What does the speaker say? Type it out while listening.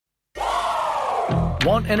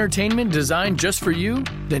Want entertainment designed just for you?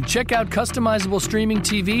 Then check out customizable streaming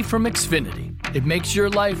TV from Xfinity. It makes your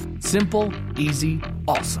life simple, easy,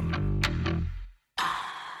 awesome.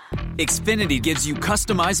 Xfinity gives you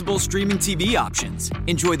customizable streaming TV options.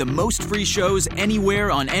 Enjoy the most free shows anywhere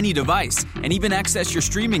on any device, and even access your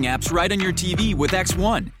streaming apps right on your TV with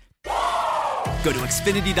X1. Go to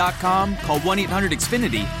Xfinity.com, call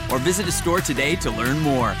 1-800-XFINITY, or visit a store today to learn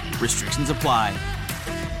more. Restrictions apply.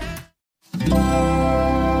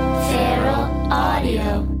 Feral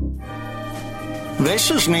Audio. This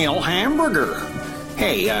is Neil Hamburger.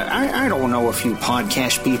 Hey, I don't know if you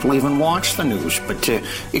podcast people even watch the news, but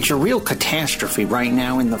it's a real catastrophe right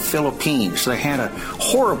now in the Philippines. They had a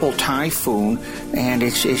horrible typhoon, and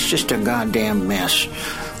it's just a goddamn mess.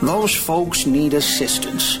 Those folks need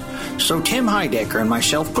assistance. So Tim Heidecker and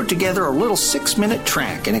myself put together a little 6-minute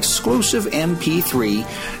track, an exclusive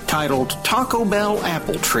MP3 titled Taco Bell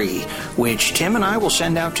Apple Tree, which Tim and I will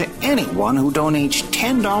send out to anyone who donates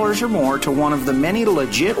 $10 or more to one of the many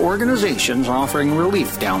legit organizations offering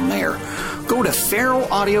relief down there. Go to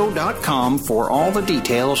feralaudio.com for all the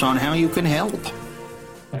details on how you can help.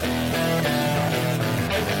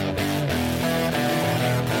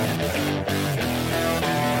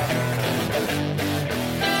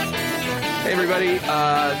 Hey everybody,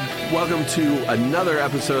 welcome to another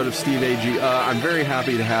episode of Steve A.G. I'm very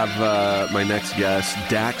happy to have my next guest,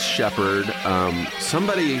 Dax Shepard,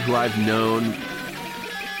 somebody who I've known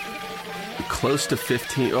close to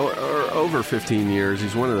 15 or over 15 years.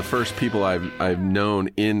 He's one of the first people I've known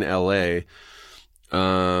in L.A.,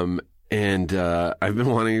 and I've been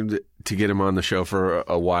wanting to get him on the show for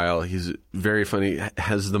a while. He's very funny,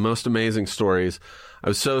 has the most amazing stories. I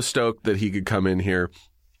was so stoked that he could come in here.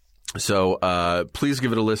 So please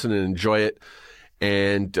give it a listen and enjoy it.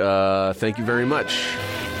 And thank you very much.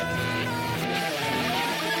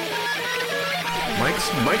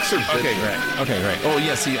 Mics are bitching. Okay, great. Oh,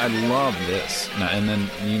 yeah, see, I love this. And then,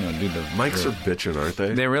 do the... Mics are bitching, aren't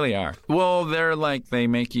they? They really are. Well, they're like, they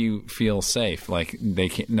make you feel safe. Like,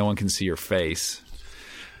 no one can see your face,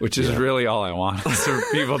 which is really all I want. Is for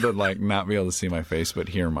people to, not be able to see my face, but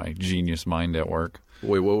hear my genius mind at work.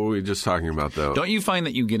 Wait, what were we just talking about, though? Don't you find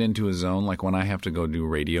that you get into a zone, like when I have to go do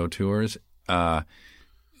radio tours,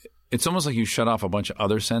 it's almost like you shut off a bunch of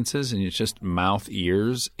other senses and it's just mouth,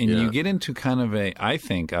 ears, and you get into kind of a, I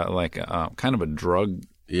think, kind of a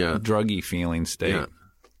druggy feeling state. Yeah.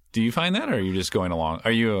 Do you find that, or are you just going along? Are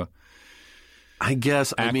you I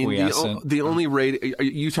guess. I mean, the only radio. Are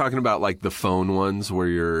you talking about like the phone ones where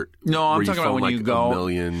you're? No, I'm talking about when like you go.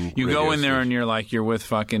 You go in there and you're with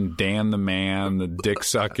fucking Dan the Man, the dick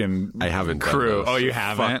sucking. I haven't crew. Done those. Oh, you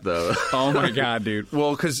haven't? Fuck those. Oh my god, dude.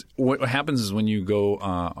 Well, because what happens is when you go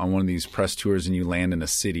on one of these press tours and you land in a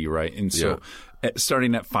city, right? And so.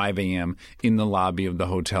 Starting at 5 a.m. in the lobby of the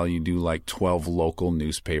hotel, you do like 12 local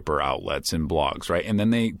newspaper outlets and blogs, right? And then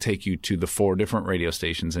they take you to the 4 different radio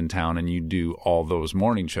stations in town and you do all those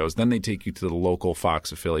morning shows. Then they take you to the local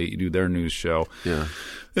Fox affiliate. You do their news show. Yeah.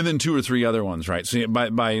 And then 2 or 3 other ones, right? So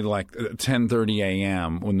by like 10:30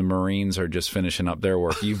 a.m. when the Marines are just finishing up their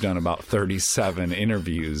work, you've done about 37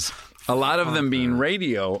 interviews. A lot of them being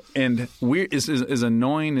radio. And as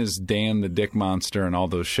annoying as Dan the Dick Monster and all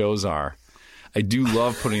those shows are, I do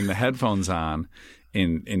love putting the headphones on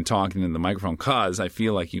and talking in the microphone because I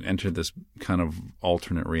feel like you enter this kind of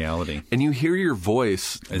alternate reality. And you hear your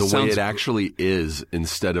voice the way it actually is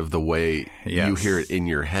instead of the way you hear it in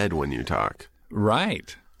your head when you talk.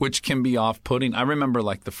 Right. Which can be off-putting. I remember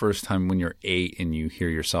like the first time when you're 8 and you hear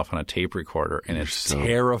yourself on a tape recorder and it's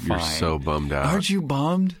terrifying. You're so bummed out. Aren't you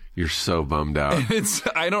bummed? You're so bummed out.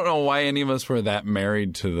 I don't know why any of us were that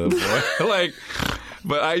married to the voice.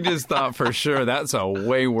 But I just thought for sure that's a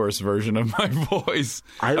way worse version of my voice.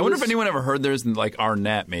 I wonder if anyone ever heard theirs, like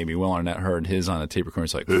Arnett, maybe. Will Arnett heard his on a tape recorder.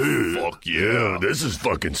 It's like, fuck yeah, this is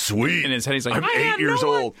fucking sweet. In his head, he's like, I'm 8 years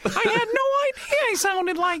old. I had no idea he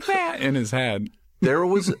sounded like that in his head. There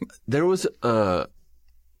was an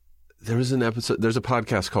episode. There's a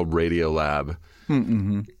podcast called Radio Lab,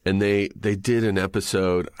 and they did an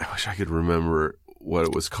episode. I wish I could remember what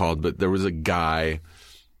it was called, but there was a guy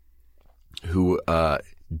who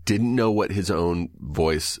didn't know what his own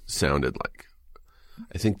voice sounded like.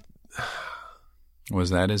 I think was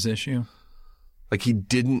that his issue. Like he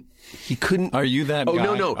couldn't. Are you that guy?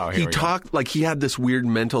 No. Oh, he talked like he had this weird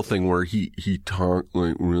mental thing where he talked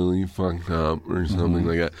like really fucked up or something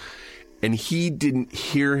like that. And he didn't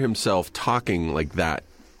hear himself talking like that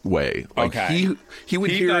way. Like Okay. he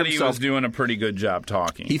would He hear thought himself. he was doing a pretty good job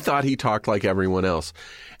talking. He thought he talked like everyone else.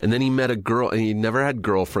 And then he met a girl, and he never had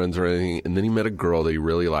girlfriends or anything. And then he met a girl that he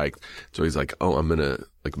really liked. So he's like, oh, I'm going to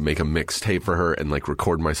like make a mixtape for her and like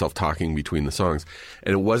record myself talking between the songs.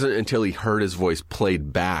 And it wasn't until he heard his voice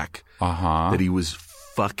played back that he was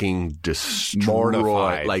fucking destroyed.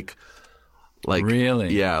 Mortified. Like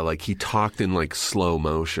Really? Yeah, like he talked in like slow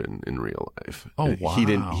motion in real life. Oh, wow.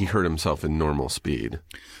 He heard himself in normal speed.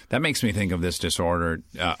 That makes me think of this disorder.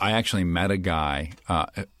 I actually met a guy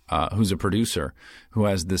who's a producer who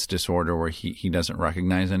has this disorder where he doesn't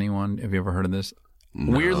recognize anyone. Have you ever heard of this?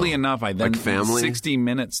 No. Weirdly enough, I then like family? 60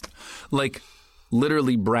 Minutes, like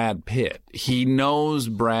literally Brad Pitt. He knows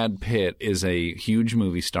Brad Pitt is a huge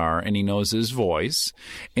movie star, and he knows his voice,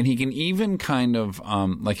 and he can even kind of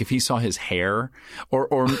like if he saw his hair, or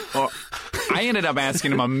I ended up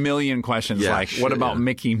asking him a million questions what about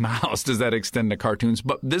Mickey Mouse? Does that extend to cartoons?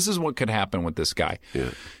 But this is what could happen with this guy.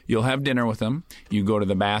 Yeah. You'll have dinner with him. You go to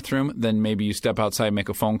the bathroom. Then maybe you step outside, make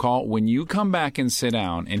a phone call. When you come back and sit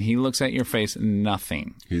down and he looks at your face,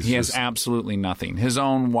 nothing. He has absolutely nothing. His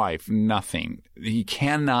own wife, nothing. He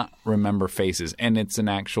cannot remember faces. And it's an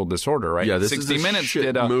actual disorder, right? Yeah, this 60 is Minutes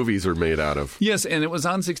shit movies are made out of. Yes, and it was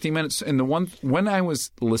on 60 Minutes. And when I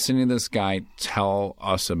was listening to this guy tell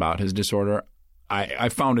us about his disorder, I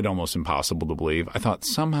found it almost impossible to believe. I thought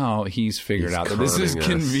somehow he's figured out that this is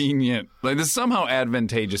convenient. Like this is somehow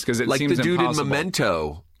advantageous because it like seems the dude impossible. in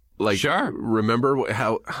Memento. Like, sure. Remember what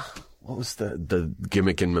was the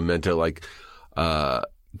gimmick in Memento? Like,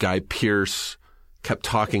 Guy Pearce kept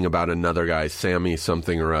talking about another guy, Sammy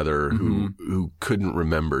something or other, who couldn't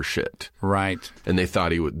remember shit. Right. And they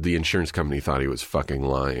thought the insurance company thought he was fucking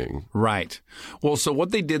lying. Right. Well, so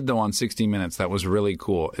what they did, though, on 60 Minutes that was really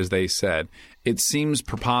cool is they said, it seems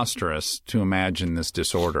preposterous to imagine this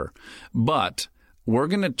disorder, but we're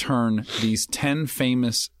going to turn these 10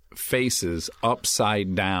 famous faces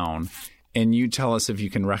upside down, and you tell us if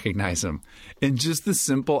you can recognize them. And just the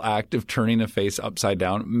simple act of turning a face upside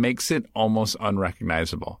down makes it almost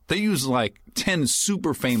unrecognizable. They use like 10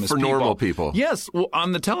 super famous for people. normal people. Yes. Well,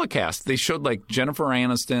 on the telecast, they showed like Jennifer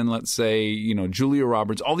Aniston, let's say, Julia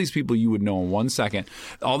Roberts, all these people you would know in 1 second.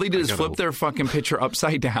 All they did is flip their fucking picture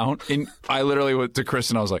upside down. And I literally went to Chris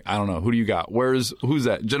and I was like, I don't know. Who do you got? Who's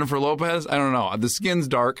that? Jennifer Lopez? I don't know. The skin's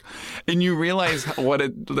dark. And you realize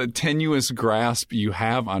the tenuous grasp you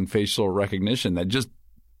have on facial recognition that just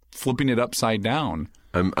flipping it upside down.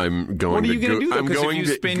 I'm going. What are you going to do? Because if you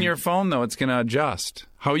to spin your phone, though, it's going to adjust.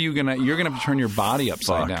 How are you going to? You're going to turn your body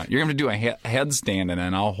upside down. You're going to do a headstand, and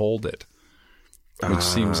then I'll hold it, which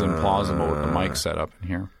seems implausible with the mic set up in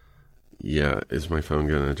here. Yeah, is my phone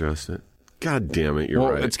going to adjust it? God damn it, you're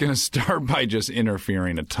right. Well, it's going to start by just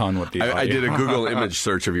interfering a ton with the audio. I did a Google image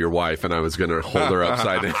search of your wife, and I was going to hold her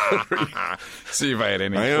upside down. See if I had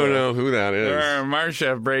any. I don't know who that is.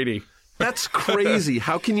 Marsha Brady. That's crazy.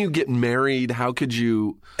 How can you get married? How could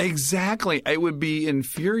you? Exactly. It would be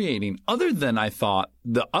infuriating. Other than I thought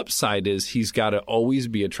the upside is he's got to always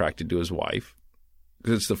be attracted to his wife.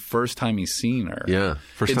 Because it's the first time he's seen her. Yeah.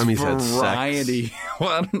 First time he's had sex. Well,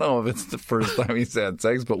 I don't know if it's the first time he's had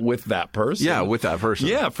sex, but with that person. Yeah, with that person.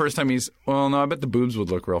 Yeah, first time I bet the boobs would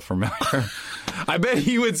look real familiar. I bet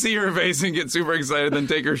he would see her face and get super excited, then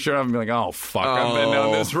take her shirt off and be like, oh, fuck, I've been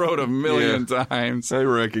down this road a million times. I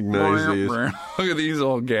recognize these. Look at these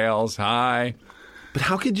old gals. Hi. But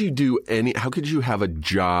how could you have a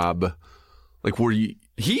job, like where you...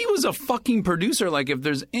 He was a fucking producer. Like, if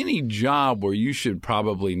there's any job where you should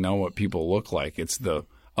probably know what people look like, it's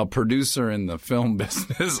a producer in the film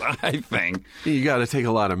business, I think. You got to take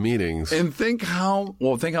a lot of meetings. And think how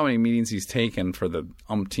many meetings he's taken for the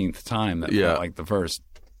umpteenth time that felt like the first.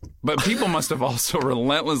 But people must have also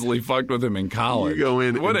relentlessly fucked with him in college. You go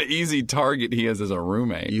in. What an easy target he is as a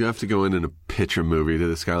roommate. You have to go in and pitch a movie to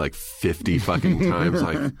this guy like 50 fucking times.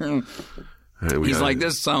 Like, he's like,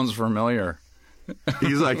 this sounds familiar.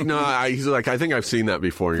 He's like, no, I think I've seen that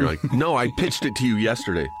before. And you're like, no, I pitched it to you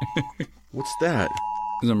yesterday. What's that?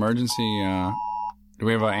 Is emergency, do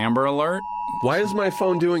we have an Amber Alert? Why is my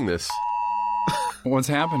phone doing this? What's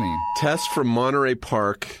happening? Test from Monterey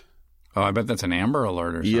Park. Oh, I bet that's an Amber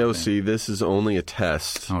Alert or something. EOC, this is only a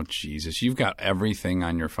test. Oh, Jesus. You've got everything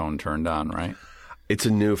on your phone turned on, right? It's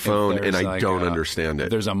a new phone, and I don't understand it. If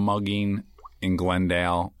there's a mugging in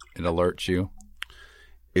Glendale, it alerts you.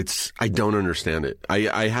 I don't understand it.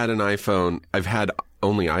 I had an iPhone. I've had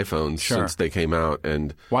only iPhones since they came out,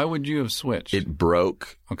 and why would you have switched? It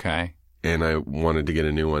broke. Okay. And I wanted to get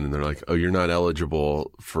a new one, and they're like, "Oh, you're not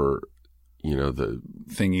eligible for, the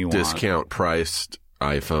thing you discount priced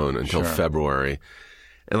iPhone until February."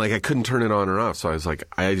 And like I couldn't turn it on or off, so I was like,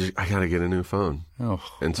 I got to get a new phone. Oh,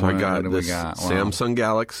 and so I got this Samsung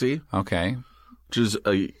Galaxy. Okay. Which is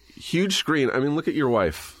a huge screen. I mean, look at your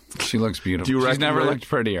wife. She looks beautiful. She's never looked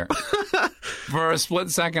prettiher. For a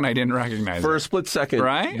split second, I didn't recognize For her. a split second,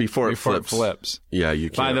 right? Before it flips. Yeah, you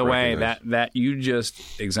can't. By the way, recognize. that you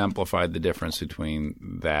just exemplified the difference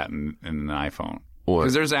between that and an iPhone. What?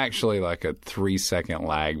 Because there's actually like a 3-second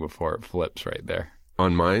lag before it flips right there.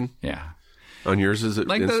 On mine? Yeah. On yours, is it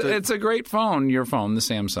like instant? It's a great phone, your phone, the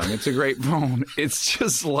Samsung. It's a great phone. It's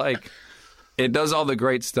just like... It does all the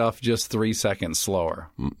great stuff just 3 seconds slower.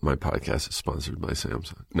 My podcast is sponsored by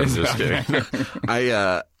Samsung. No, I'm just kidding.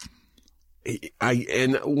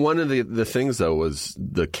 And one of the things though was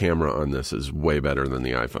the camera on this is way better than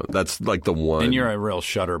the iPhone. That's like the one. And you're a real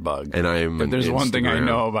shutterbug. And I am. But there's one thing I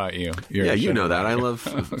know about you. Yeah, you know that. I love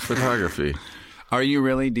photography. Are you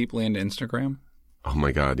really deeply into Instagram? Oh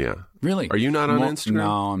my God, yeah. Really? Are you not on Instagram?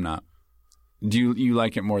 No, I'm not. Do you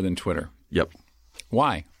like it more than Twitter? Yep.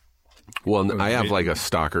 Why? Well, I have like a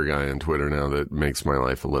stalker guy on Twitter now that makes my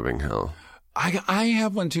life a living hell. I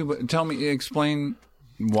have one too, but explain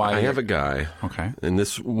why. I have a guy. Okay. And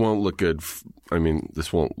this won't look good.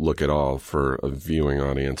 This won't look at all for a viewing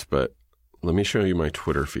audience, but let me show you my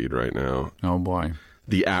Twitter feed right now. Oh, boy.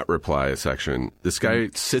 The @reply section. This guy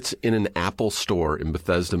sits in an Apple store in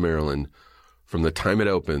Bethesda, Maryland from the time it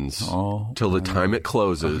opens till the time it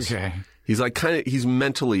closes. Okay. He's like he's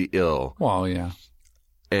mentally ill. Well, yeah.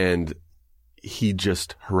 And he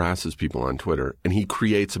just harasses people on Twitter, and he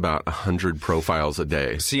creates about 100 profiles a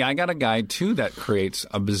day. See, I got a guy too that creates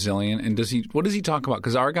a bazillion. And what does he talk about?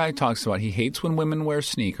 Because our guy talks about he hates when women wear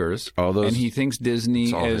sneakers, and he thinks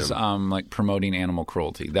Disney is like promoting animal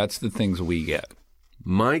cruelty. That's the things we get.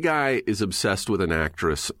 My guy is obsessed with an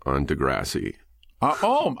actress on Degrassi.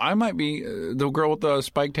 I might be the girl with the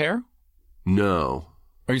spiked hair. No.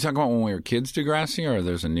 Are you talking about when we were kids, Degrassi, or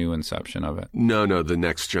there's a new inception of it? No, the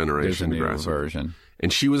next generation. There's a Degrassi. new version.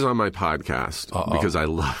 And she was on my podcast because I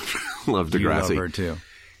love Degrassi. You love her too.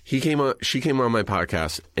 She came on my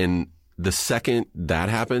podcast, and the second that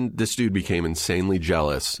happened, this dude became insanely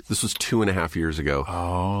jealous. This was 2.5 years ago.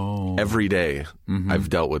 Oh. Every day I've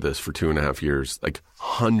dealt with this for 2.5 years, like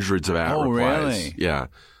hundreds of replies. Really? Yeah.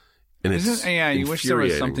 And it's you wish there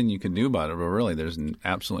was something you could do about it, but really there's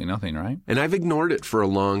absolutely nothing, right? And I've ignored it for a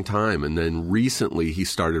long time. And then recently he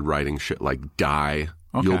started writing shit like, die,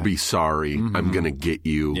 you'll be sorry, I'm going to get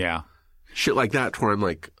you. Yeah. Shit like that where I'm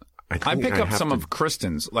like, I pick up some of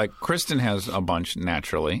Kristen's. Like, Kristen has a bunch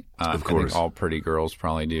naturally. Of course. I think all pretty girls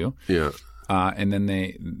probably do. Yeah. And then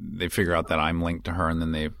they figure out that I'm linked to her, and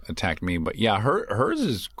then they attack me. But yeah, hers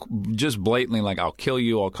is just blatantly like, I'll kill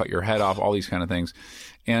you, I'll cut your head off, all these kind of things.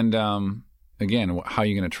 And again, how are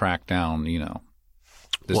you going to track down,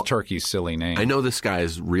 this turkey's silly name? I know this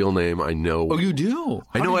guy's real name. I know. Oh, you do?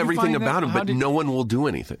 I know everything about him, but no one will do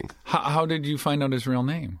anything. How did you find out his real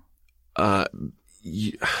name? How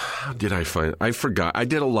did I find? I forgot. I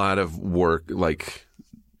did a lot of work, like.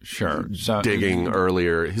 Sure. So, digging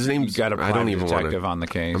earlier. His name's. Got a private I don't even detective want on the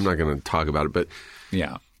case. I'm not going to talk about it, but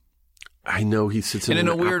yeah, I know he sits in. And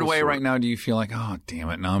in a weird Apple way, store. right now, do you feel like, oh, damn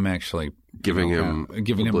it, now I'm actually giving him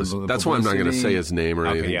publicity. That's why I'm not going to say his name or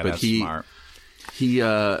anything. Yeah, but that's he, smart. He.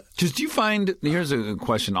 Just do you find? Here's a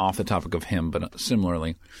question off the topic of him, but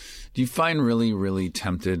similarly, do you find really, really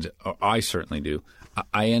tempted? I certainly do.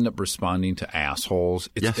 I end up responding to assholes.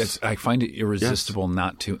 I find it irresistible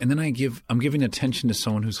not to. And then I'm giving attention to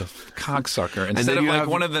someone who's a cocksucker instead of like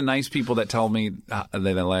one of the nice people that tell me that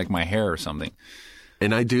they like my hair or something.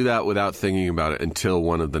 And I do that without thinking about it until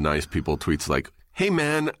one of the nice people tweets like, "Hey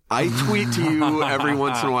man, I tweet to you every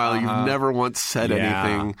once in a while. You've never once said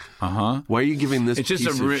anything. Why are you giving this piece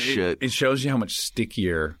of shit?" It shows you how much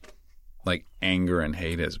stickier like anger and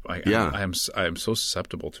hate is. I am so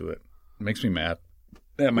susceptible to it. It makes me mad.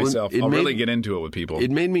 Myself. I'll really get into it with people.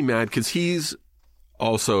 It made me mad because he's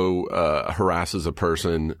also harasses a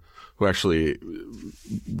person who actually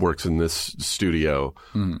works in this studio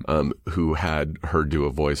who had her do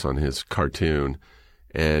a voice on his cartoon.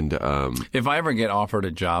 And if I ever get offered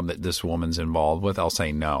a job that this woman's involved with, I'll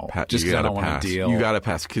say no. Just because I don't want to deal. You got to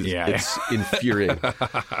pass because it's infuriating.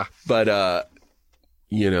 But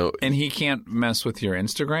and he can't mess with your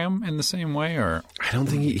Instagram in the same way, or I don't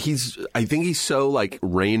think I think he's so like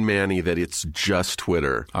Rain Man-y that it's just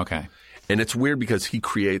Twitter. Okay, and it's weird because he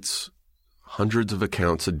creates hundreds of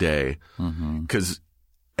accounts a day because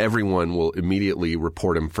everyone will immediately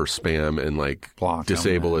report him for spam and like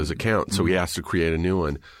disable his account. So he has to create a new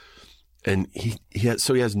one, and he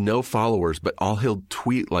has no followers, but all he'll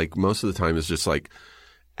tweet like most of the time is just like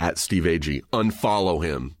 @Steve Agee, unfollow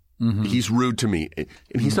him. He's rude to me.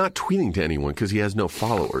 And he's not tweeting to anyone because he has no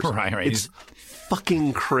followers. Right. It's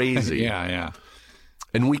fucking crazy. Yeah.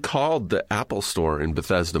 And we called the Apple store in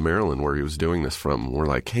Bethesda, Maryland, where he was doing this from. We're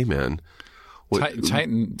like, hey, man.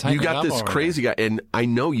 Tighten you got this crazy guy, and I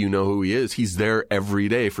know you know who he is. He's there every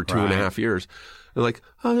day for 2.5 years. They're like,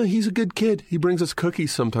 oh, no, he's a good kid. He brings us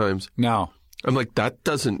cookies sometimes. No. I'm like, that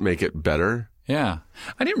doesn't make it better. Yeah.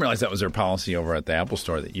 I didn't realize that was their policy over at the Apple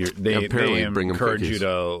store, that they bring encourage you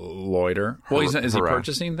to loiter. Well, is he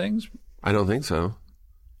purchasing things? I don't think so.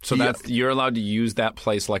 So you're allowed to use that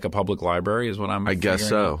place like a public library is what I guess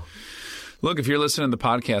so. Out. Look, if you're listening to the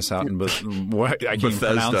podcast out in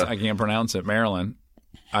I can't pronounce it, Maryland.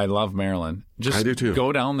 I love Maryland. I do too.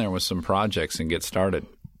 Go down there with some projects and get started.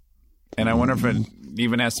 And I wonder if it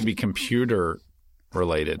even has to be computer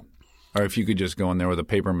related, or if you could just go in there with a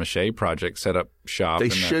paper mache project, set up shop. They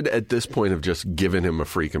should at this point have just given him a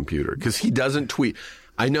free computer because he doesn't tweet.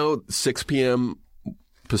 I know 6 p.m.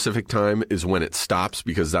 Pacific time is when it stops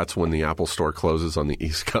because that's when the Apple store closes on the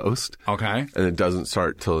East Coast. Okay. And it doesn't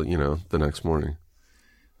start till, the next morning.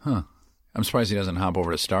 Huh. I'm surprised he doesn't hop over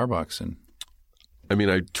to Starbucks and... I mean,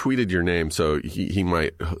 I tweeted your name, so he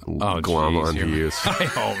might glom onto you. I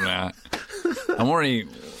hope not. I'm already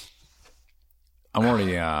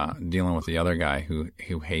dealing with the other guy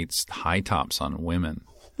who hates high tops on women.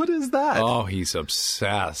 What is that? Oh, he's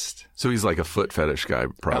obsessed. So he's like a foot fetish guy,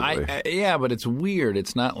 probably. Yeah, but it's weird.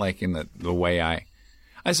 It's not like in the way I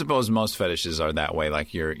suppose most fetishes are that way.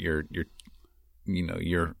 Like your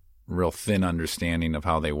real thin understanding of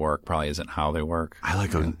how they work probably isn't how they work. I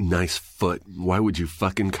like a nice foot. Why would you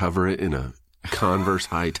fucking cover it in a Converse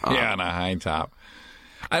high top? Yeah, in a high top.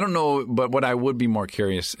 I don't know, but what I would be more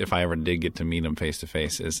curious if I ever did get to meet him face to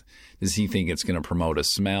face is, does he think it's going to promote a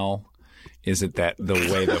smell? Is it that the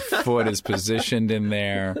way the foot is positioned in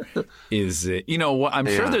there? Is it, I'm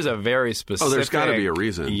sure there's a very specific... Oh, there's got to be a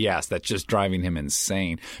reason. Yes, that's just driving him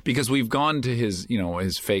insane. Because we've gone to his,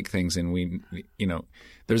 his fake things, and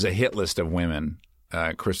there's a hit list of women,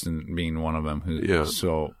 Kristen being one of them, who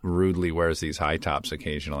so rudely wears these high tops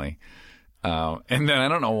occasionally. And then I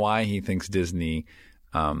don't know why he thinks Disney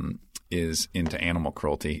is into animal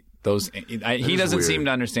cruelty. He doesn't seem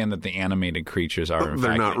to understand that the animated creatures are in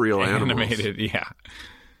they're fact not real animated. Yeah.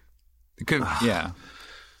 Yeah.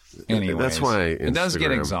 Anyways, that's why it does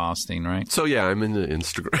get exhausting, right? So yeah, I'm into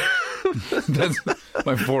Instagram. That's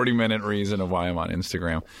my 40-minute reason of why I'm on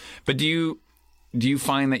Instagram. But do you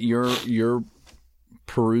find that you're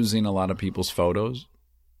perusing a lot of people's photos?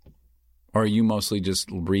 Or are you mostly just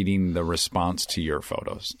reading the response to your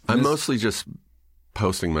photos? I'm mostly just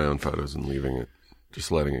posting my own photos and leaving it. Just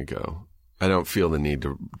letting it go. I don't feel the need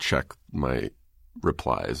to check my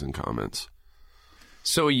replies and comments.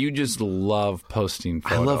 So you just love posting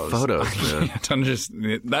photos. I love photos,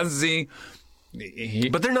 man.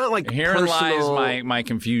 But they're not like herein personal... lies my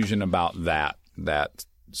confusion about that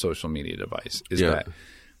social media device. Is that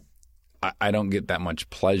I don't get that much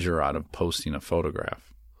pleasure out of posting a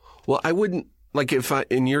photograph. Well, I wouldn't,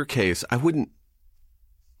 in your case, I wouldn't,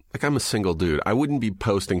 I'm a single dude. I wouldn't be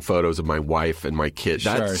posting photos of my wife and my kid.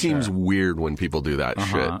 That seems weird when people do that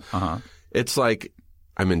shit. It's like,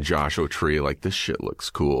 I'm in Joshua Tree, this shit looks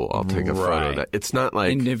cool. I'll take a photo of that. It's not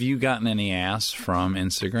like... And have you gotten any ass from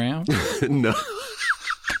Instagram? No.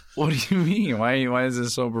 What do you mean? Why is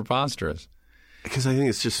this so preposterous? Because I think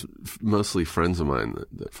it's just mostly friends of mine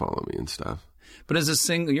that follow me and stuff. But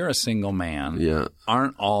you're a single man. Yeah.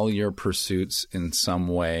 Aren't all your pursuits in some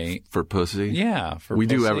way for pussy? Yeah, for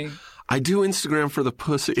pussy. I do Instagram for the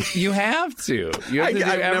pussy. You have to. I've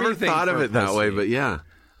never thought of it that way, but yeah.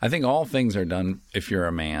 I think all things are done if you're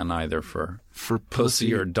a man, either for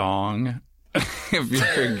pussy or dong, if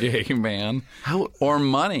you're a gay man, or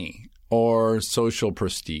money. Or social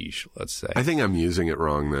prestige, let's say. I think I'm using it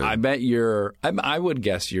wrong then. I bet I would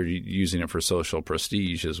guess you're using it for social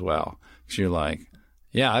prestige as well. Because you're like,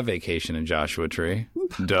 yeah, I vacation in Joshua Tree.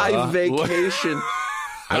 Duh. I vacation.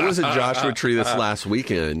 I was at Joshua Tree this last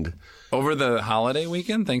weekend. Over the holiday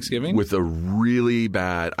weekend, Thanksgiving? With a really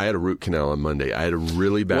bad... I had a root canal on Monday. I had a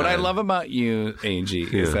really bad... What I love about you, AG,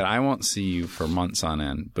 is that I won't see you for months on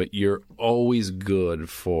end, but you're always good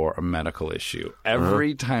for a medical issue.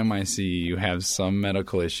 Every time I see you, you have some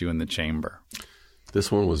medical issue in the chamber.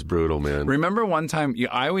 This one was brutal, man. Remember one time,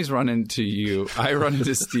 I always run into you. I run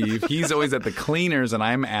into Steve. He's always at the cleaners, and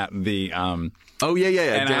I'm at the... down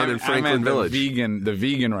in Franklin Village. The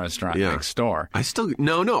vegan restaurant next door. I still...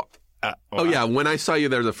 No. Oh yeah, when I saw you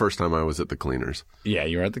there the first time, I was at the cleaners. Yeah,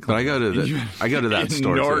 you were at the But cleaners. I go to that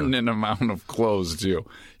store too. Inordinate amount of clothes too.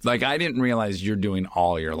 Like I didn't realize you're doing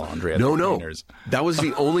all your laundry at the cleaners. No. That was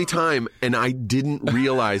the only time, and I didn't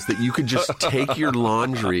realize that you could just take your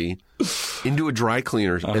laundry into a dry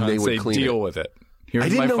cleaner and they would clean deal it. with it. Here's I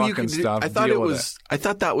didn't my know fucking you could. stuff. I thought deal it with was. I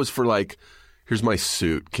thought that was for like, here's my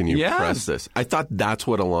suit. Can you Yes. press this? I thought that's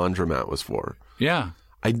what a laundromat was for. Yeah.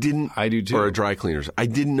 I didn't. I do too. Or a dry cleaners. I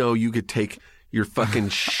didn't know you could take your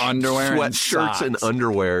fucking Underwear and sweatshirts and socks.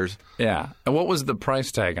 underwears. Yeah. And what was the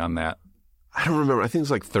price tag on that? I don't remember. I think it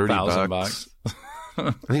was like $30. $1,000.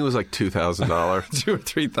 I think it was like $2,000. $2,000 or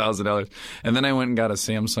 $3,000. And then I went and got a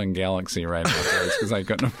Samsung Galaxy right afterwards because I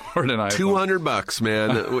couldn't afford an iPhone. $200,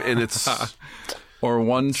 man, and it's Or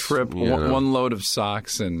one trip, You know. one load of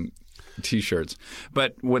socks and T-shirts.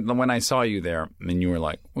 But when I saw you there and you were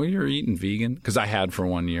like, well, you're eating vegan? Because I had for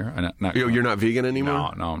 1 year. You're not vegan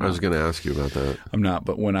anymore? No. I was going to ask you about that. I'm not.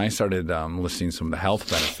 But when I started listing some of the health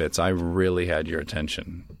benefits, I really had your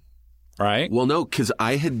attention. Right? Well, no, because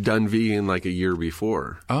I had done vegan like a year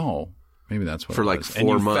before. Oh, maybe that's what For it like was. 4 and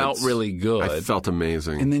you months. felt really good. I felt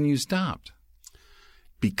amazing. And then you stopped.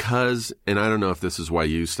 Because, and I don't know if this is why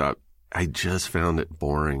you stopped, I just found it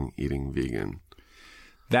boring eating vegan.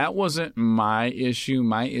 That wasn't my issue.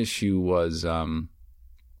 My issue was, I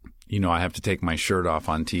have to take my shirt off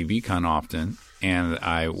on TV kind of often, and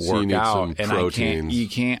I So you work need out, some and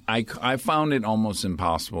proteins. I found it almost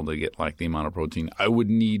impossible to get like the amount of protein I would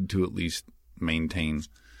need to at least maintain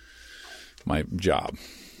my job.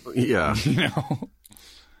 Yeah. Yeah.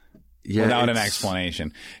 Without an it's-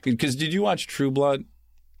 explanation. Because did you watch True Blood?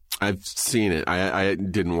 I've seen it. I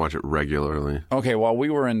didn't watch it regularly. Okay, well,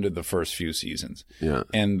 we were into the first few seasons. Yeah.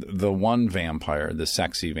 And the one vampire, the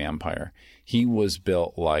sexy vampire, he was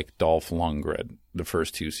built like Dolph Lundgren the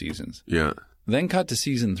first 2 seasons. Yeah. Then cut to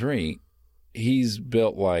season 3, he's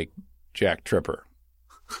built like Jack Tripper.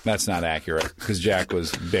 That's not accurate because Jack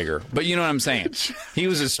was bigger. But you know what I'm saying? He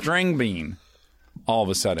was a string bean all of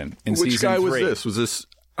a sudden in Which season guy 3. was this? Was this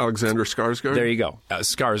Alexander Skarsgård? There you go.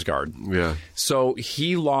 Skarsgård. Yeah. So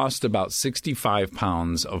he lost about 65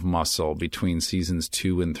 pounds of muscle between seasons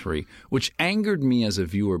 2 and 3, which angered me as a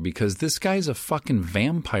viewer because this guy's a fucking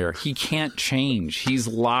vampire. He can't change. He's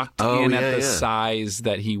locked in at the size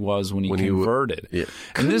that he was when he converted. Yeah.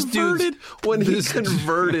 And this Converted dude's when he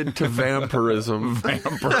converted to vampirism.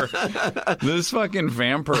 This fucking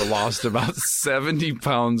vampire lost about 70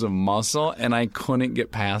 pounds of muscle, and I couldn't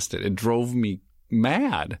get past it. It drove me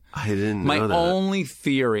mad. I didn't My know that. only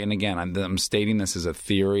theory, and again, I'm stating this as a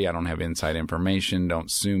theory. I don't have inside information.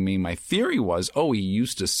 Don't sue me. My theory was, he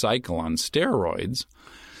used to cycle on steroids,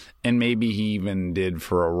 and maybe he even did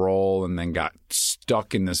for a role and then got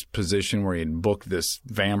stuck in this position where he had booked this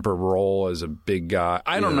vampire role as a big guy.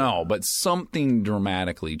 I don't know, but something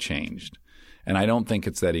dramatically changed. And I don't think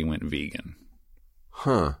it's that he went vegan.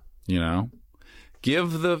 Huh.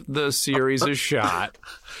 Give the series a shot.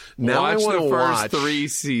 Now I watch wanna the first watch. 3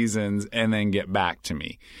 seasons and then get back to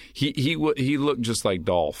me. He looked just like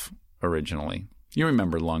Dolph originally. You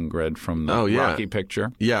remember Lundgren from the Rocky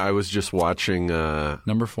picture? Yeah, I was just watching.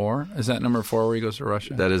 Number 4? Is that number 4 where he goes to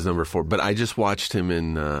Russia? That is number 4. But I just watched him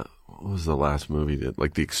in. What was the last movie?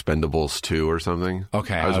 Like The Expendables 2 or something?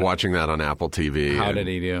 Okay. I was watching that on Apple TV. How and did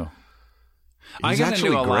he do? I he's got actually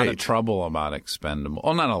into a lot of great. trouble about Expendable.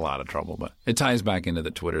 Well, not a lot of trouble, but it ties back into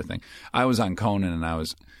the Twitter thing. I was on Conan and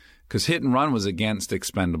because Hit and Run was against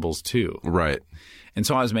Expendables 2. Right. And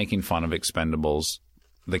so I was making fun of Expendables,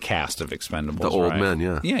 the cast of Expendables. The old right? men,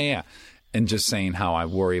 yeah. Yeah. And just saying how I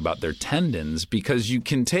worry about their tendons because you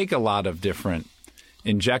can take a lot of different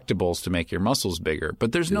injectables to make your muscles bigger,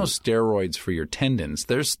 but there's no steroids for your tendons.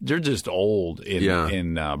 They're just old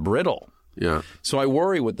and brittle. Yeah. So I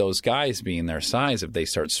worry with those guys being their size if they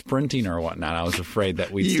start sprinting or whatnot. I was afraid that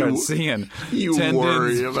we'd start seeing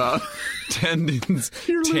worry about tendons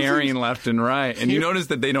tearing left and right. And you notice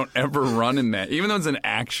that they don't ever run in that, even though it's an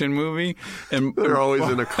action movie. And They're always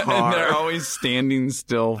in a car. And they're always standing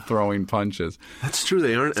still throwing punches. That's true.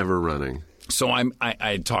 They aren't ever running. So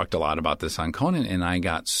I talked a lot about this on Conan, and I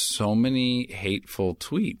got so many hateful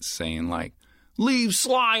tweets saying like, leave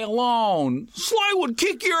Sly alone. Sly would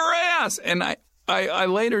kick your ass. And I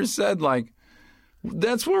later said, like,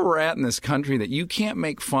 that's where we're at in this country, that you can't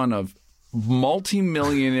make fun of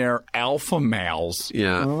multimillionaire alpha males.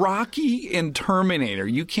 Yeah. Rocky and Terminator.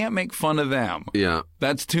 You can't make fun of them. Yeah.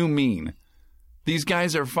 That's too mean. These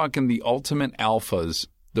guys are fucking the ultimate alphas.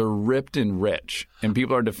 They're ripped and rich, and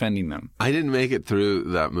people are defending them. I didn't make it through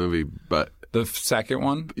that movie, but The second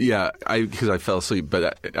one? yeah, because I fell asleep,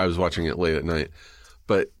 but I was watching it late at night.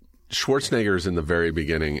 But Schwarzenegger's in the very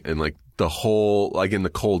beginning, and like the whole, like in the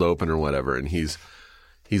cold open or whatever, and he's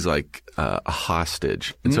like a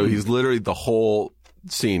hostage, and so he's literally the whole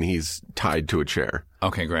scene he's tied to a chair.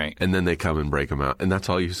 Okay, great. And then they come and break him out, and that's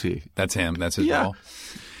all you see. That's him. That's his Yeah. role.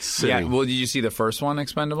 Sitting. Yeah. Well, did you see the first one,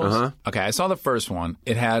 Expendables? Uh-huh. Okay, I saw the first one.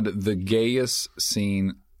 It had the gayest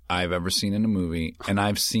scene I've ever seen in a movie, and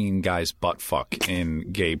I've seen guys butt fuck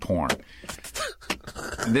in gay porn.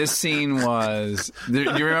 This scene was. Do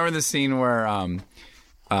you remember the scene where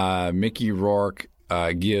Mickey Rourke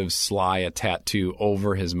gives Sly a tattoo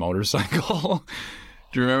over his motorcycle?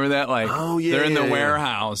 Do you remember that? Like, they're in the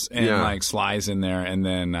warehouse, and like Sly's in there, and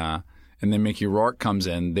then Mickey Rourke comes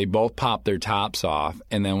in. They both pop their tops off,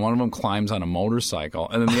 and then one of them climbs on a motorcycle,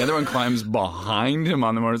 and then the other one climbs behind him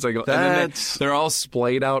on the motorcycle. And then they're all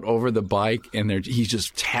splayed out over the bike, and he's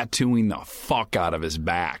just tattooing the fuck out of his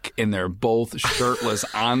back, and they're both shirtless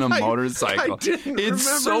on a motorcycle. I didn't it's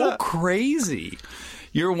remember so that. crazy.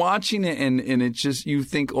 You're watching it, and it just, you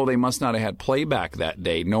think, oh, they must not have had playback that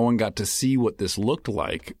day. No one got to see what this looked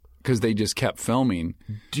like because they just kept filming.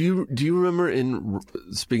 Do you remember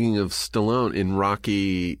speaking of Stallone, in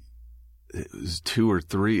Rocky, it was 2 or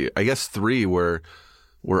 3, I guess 3, where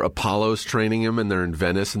Apollo's training him and they're in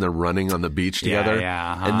Venice and they're running on the beach together.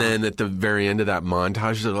 Yeah, uh-huh. And then at the very end of that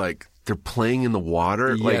montage, they're playing in the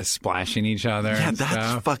water. Yes, splashing each other. Yeah, and that's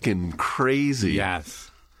stuff. fucking crazy. Yes.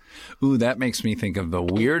 Ooh, that makes me think of the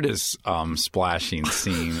weirdest splashing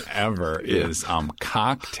scene ever is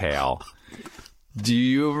Cocktail. Do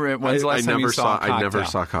you? When's the last time you saw Cocktail? I never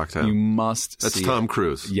saw Cocktail. You must. That's see Tom it.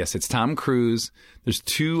 Cruise. Yes, it's Tom Cruise. There's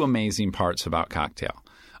 2 amazing parts about Cocktail.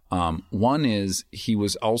 One is he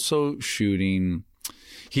was also shooting.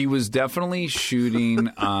 He was definitely shooting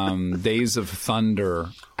Days of Thunder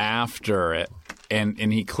after it.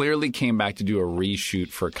 And he clearly came back to do a reshoot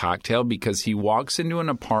for Cocktail because he walks into an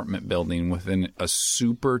apartment building with a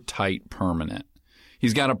super tight permanent.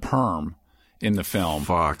 He's got a perm in the film.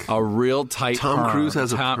 Fuck. A real tight perm. Tom Cruise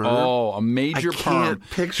has a perm? Oh, a major I perm. can't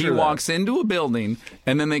picture He that. walks into a building,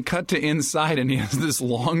 and then they cut to inside, and he has this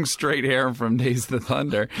long, straight hair from Days of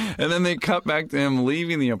Thunder. And then they cut back to him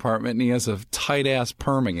leaving the apartment, and he has a tight-ass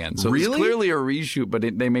perm again. So Really? it's clearly a reshoot, but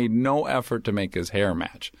they made no effort to make his hair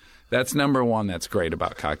match. That's number one. That's great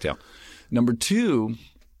about Cocktail. Number 2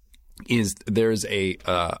 is there's a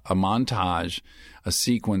montage, a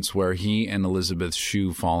sequence where he and Elizabeth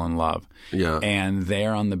Shue fall in love. Yeah. And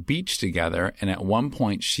they're on the beach together. And at one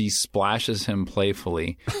point, she splashes him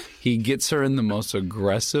playfully. He gets her in the most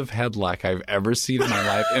aggressive headlock I've ever seen in my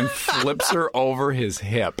life and flips her over his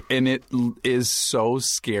hip. And it is so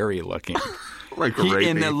scary looking. Like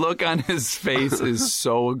And the look on his face is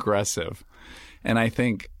so aggressive. And I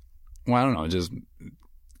think, well, I don't know, it just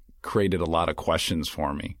created a lot of questions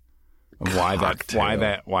for me of why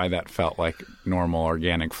that felt like normal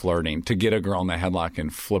organic flirting, to get a girl in the headlock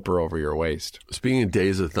and flip her over your waist. Speaking of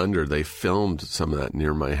Days of Thunder, they filmed some of that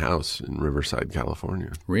near my house in Riverside,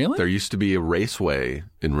 California. Really? There used to be a raceway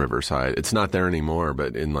in Riverside. It's not there anymore,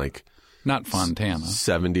 but in like Not Fontana.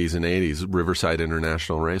 70s and 80s, Riverside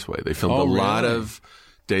International Raceway. They filmed Oh, a lot really? of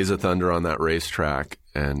Days of Thunder on that racetrack,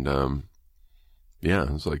 and yeah,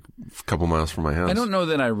 it was like a couple miles from my house. I don't know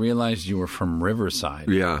that I realized you were from Riverside.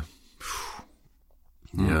 Yeah.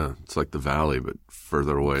 Yeah, it's like the Valley, but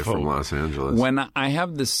further away from Los Angeles. When I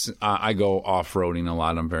have this, I go off-roading a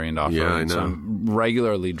lot. I'm very into off-roading. Yeah, I know. So I'm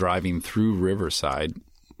regularly driving through Riverside,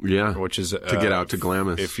 Yeah, which is to get out to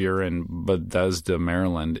Glamis. If you're in Bethesda,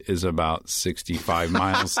 Maryland, is about 65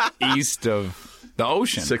 miles east of the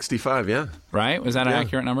ocean. 65, yeah. Right? Was that an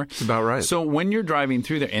accurate number? It's about right. So when you're driving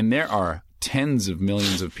through there, and there are tens of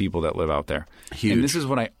millions of people that live out there. Huge. And this is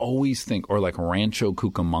what I always think, or like Rancho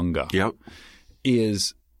Cucamonga, Yep.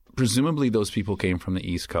 is presumably those people came from the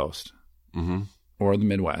East Coast or the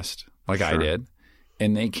Midwest, like I did.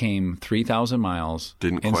 And they came 3,000 miles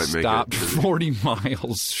Didn't and quite make it, stopped did they? 40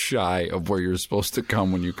 miles shy of where you're supposed to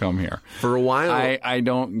come when you come here. For a while, I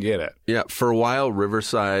don't get it. yeah, for a while,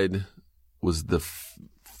 Riverside was the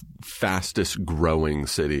fastest growing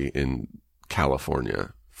city in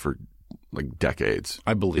California for like decades.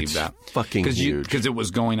 I believe It's that. fucking huge. Because it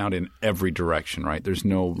was going out in every direction, right? There's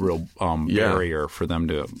no real barrier for them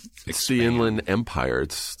to It's the Inland Empire.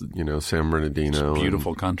 It's, you know, San Bernardino.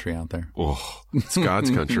 beautiful country out there. Oh, it's God's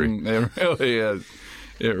country. It really is.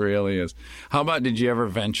 It really is. How about, did you ever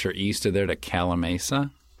venture east of there to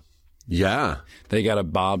Calamasa? Yeah. They got a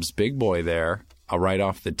Bob's Big Boy there, right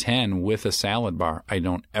off the 10 with a salad bar. I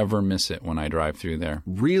don't ever miss it when I drive through there.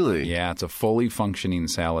 Really? Yeah, it's a fully functioning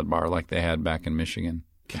salad bar like they had back in Michigan.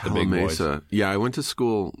 at the big boys. Calamasa. Yeah, I went to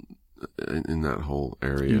school in that whole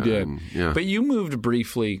area. You did. And, yeah. But you moved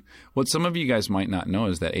briefly. What some of you guys might not know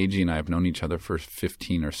is that AG and I have known each other for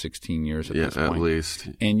 15 or 16 years at this point. At least.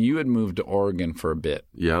 And you had moved to Oregon for a bit.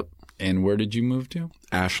 Yep. And where did you move to?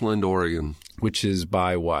 Ashland, Oregon. Which is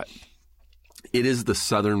by what? It is the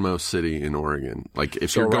southernmost city in Oregon. Like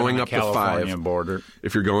if So you're right going on the up the California 5 border.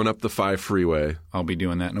 If you're going up the 5 freeway, I'll be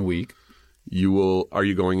doing that in a week. you will. Are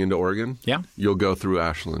you going into Oregon? Yeah. You'll go through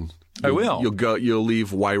Ashland. I will. You'll leave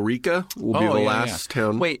Wairika. Will be the last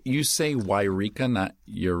town. Wait, you say Wairika, not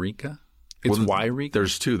Eureka? It's Wairika?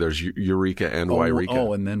 There's two. There's Eureka and Wairika.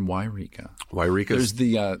 Oh, and then Wairika. Wairika's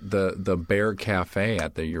There's the Bear Cafe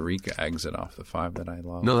at the Eureka exit off the 5 that I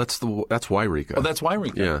love. No, that's Wairika. Oh, that's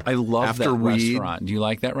Wairika. Yeah. I love After that Weed. restaurant. Do you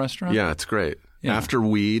like that restaurant? Yeah, it's great. Yeah. After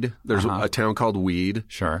Weed, there's a town called Weed.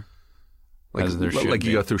 Sure. Like, As there should like you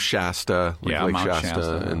be. go through Shasta, like Yeah, Lake Mount Shasta,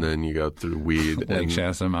 Shasta. and then you go through Weed. Lake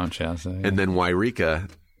Shasta, Mount Shasta. Yeah. And then Wairika,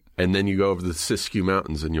 and then you go over the Siskiyou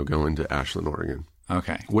Mountains and you'll go into Ashland, Oregon.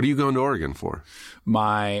 Okay. What are you going to Oregon for?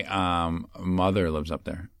 My mother lives up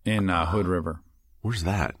there in Hood River. Where's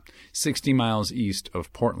that? 60 miles east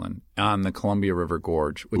of Portland on the Columbia River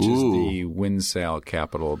Gorge, which is the wind sail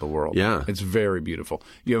capital of the world. Yeah. It's very beautiful.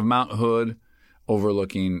 You have Mount Hood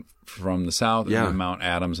overlooking from the south, and then Mount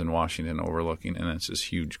Adams in Washington overlooking, and it's this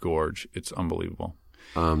huge gorge. It's unbelievable.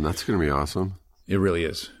 That's going to be awesome. It really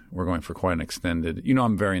is. We're going for quite an extended.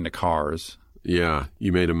 I'm very into cars. Yeah,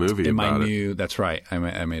 you made a movie In about my it. new, that's right.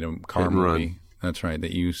 I made a car Hit and movie. Run. That's right.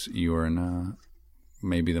 That you were in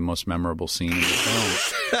maybe the most memorable scene in the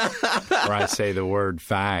film, where I say the word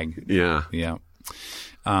fag. Yeah. Yeah.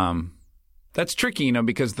 That's tricky,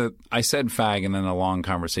 because I said fag, and then a long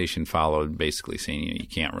conversation followed, basically saying you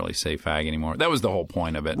can't really say fag anymore. That was the whole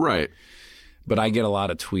point of it. Right. But I get a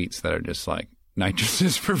lot of tweets that are just like, nitrous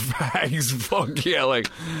is for fags. Fuck yeah. Like,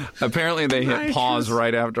 apparently they hit pause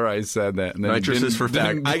right after I said that. And then Nitrous is for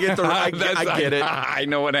fags. I get it. I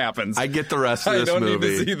know what happens. I get the rest of this I don't movie.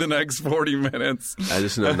 need to see the next 40 minutes. I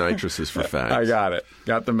just know nitrous is for fags. I got it.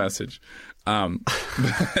 Got the message.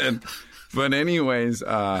 But anyways,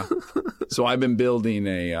 so I've been building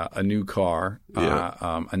a new car, a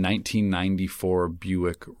 1994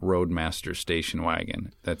 Buick Roadmaster station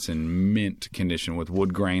wagon that's in mint condition with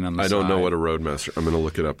wood grain on the side. I don't know what a Roadmaster. I'm going to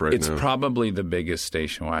look it up right now. It's probably the biggest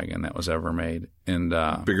station wagon that was ever made, and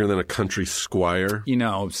bigger than a Country Squire.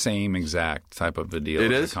 Same exact type of a deal.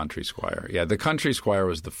 It as is? the Country Squire. Yeah, the Country Squire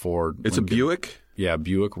was the Ford. It's a Buick. Yeah,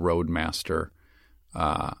 Buick Roadmaster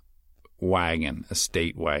wagon,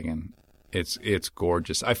 estate wagon. It's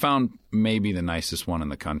gorgeous. I found maybe the nicest one in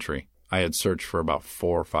the country. I had searched for about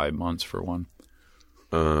 4 or 5 months for one.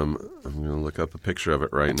 I'm going to look up a picture of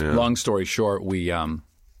it right now. Long story short, we're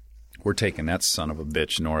taking that son of a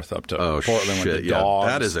bitch north up to Portland with the yeah. dogs.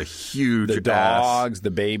 That is a huge the ass. dogs,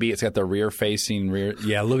 the baby. It's got the rear-facing rear.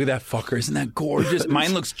 Yeah, look at that fucker. Isn't that gorgeous?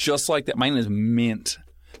 Mine looks just like that. Mine is mint.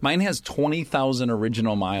 Mine has 20,000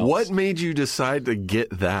 original miles. What made you decide to get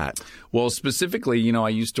that? Well, specifically, I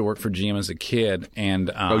used to work for GM as a kid,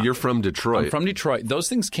 and you're from Detroit. I'm from Detroit. Those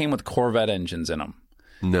things came with Corvette engines in them.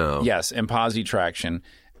 No. Yes, and posi traction.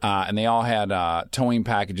 And they all had towing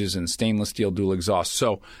packages and stainless steel dual exhaust.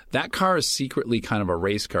 So that car is secretly kind of a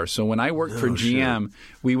race car. So when I worked for GM,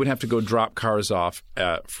 we would have to go drop cars off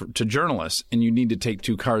to journalists, and you need to take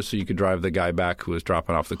 2 cars so you could drive the guy back who was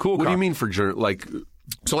dropping off the cool car. What do you mean for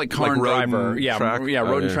So like car and road driver, and track?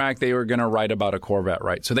 Road and track. They were going to write about a Corvette,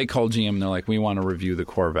 right? So they called GM and they're like, we want to review the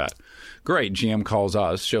Corvette. Great. GM calls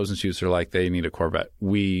us. Shows and Shoots are like, they need a Corvette.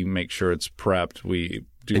 We make sure it's prepped. We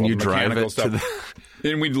do all the mechanical stuff.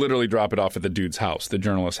 And we'd literally drop it off at the dude's house, the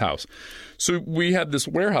journalist's house. So we had this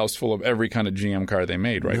warehouse full of every kind of GM car they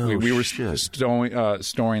made, right? We were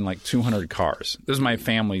storing like 200 cars. This is my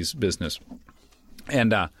family's business.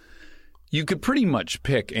 And you could pretty much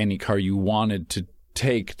pick any car you wanted to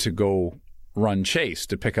take to go run chase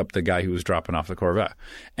to pick up the guy who was dropping off the Corvette.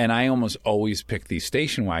 And I almost always picked these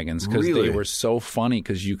station wagons because they were so funny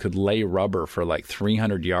because you could lay rubber for like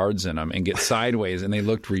 300 yards in them and get sideways and they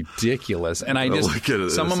looked ridiculous. And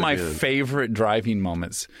some of my favorite driving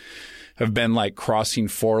moments have been like crossing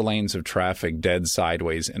 4 lanes of traffic dead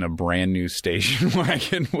sideways in a brand new station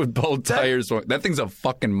wagon with both tires. That thing's a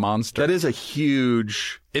fucking monster. That is a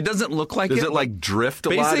huge... It doesn't look like it. Does it like drift a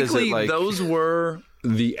lot? Basically, those were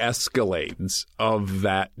the Escalades of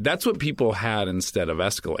that. That's what people had instead of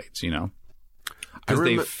Escalades, because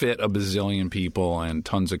they fit a bazillion people and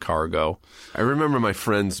tons of cargo. I remember my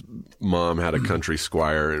friend's mom had a Country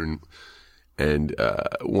Squire, and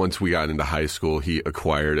once we got into high school, he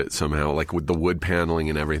acquired it somehow, like with the wood paneling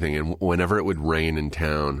and everything. And whenever it would rain in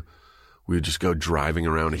town, we would just go driving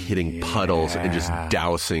around, hitting puddles, and just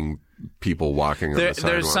dousing people walking on the sidewalks.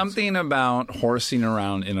 There's something about horsing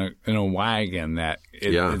around in a wagon that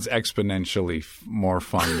it's exponentially more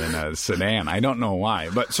fun than a sedan. I don't know why,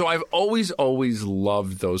 but so I've always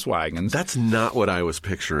loved those wagons. That's not what I was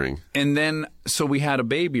picturing. And then so we had a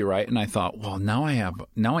baby, right? And I thought, well, now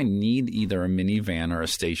I need either a minivan or a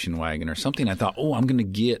station wagon or something. I thought, I'm going to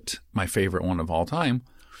get my favorite one of all time.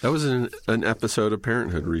 That was an episode of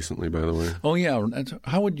Parenthood recently, by the way. Oh yeah,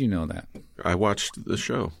 how would you know that? I watched the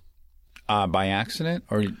show. By accident,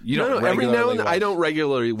 or you don't? No, every now and then I don't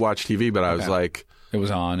regularly watch TV, but I was like, it was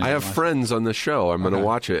on. I have friends on the show. I'm going to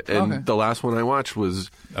watch it, and the last one I watched was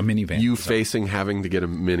a minivan. You having to get a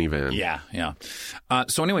minivan. Yeah.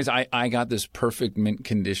 So, anyways, I got this perfect mint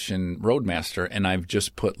condition Roadmaster, and I've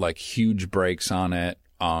just put like huge brakes on it,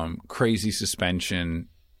 crazy suspension.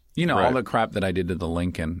 All the crap that I did to the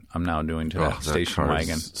Lincoln, I'm now doing to that station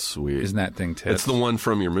wagon. Sweet, isn't that thing tits? It's the one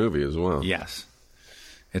from your movie as well. Yes.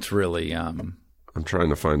 It's really. I'm trying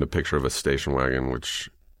to find a picture of a station wagon, which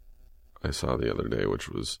I saw the other day, which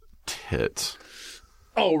was tits.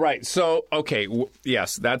 Oh, right. So, okay.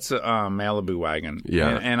 Yes, that's a Malibu wagon.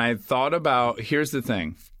 Yeah. And I thought about, here's the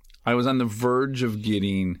thing. I was on the verge of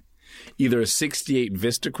getting either a 68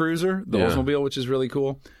 Vista Cruiser, the Oldsmobile, which is really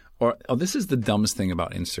cool. Or, this is the dumbest thing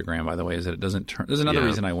about Instagram, by the way, is that it doesn't turn. There's another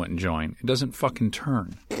reason I wouldn't join. It doesn't fucking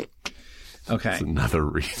turn. Okay. That's another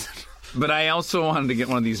reason. But I also wanted to get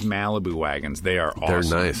one of these Malibu wagons. They are awesome.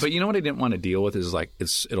 They're nice. But you know what I didn't want to deal with is like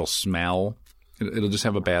it'll smell. It'll just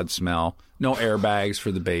have a bad smell. No airbags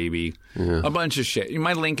for the baby. Yeah. A bunch of shit.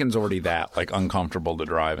 My Lincoln's already that like uncomfortable to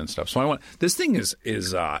drive and stuff. So I want this thing is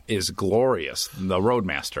glorious. The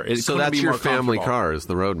Roadmaster. So that's your family car is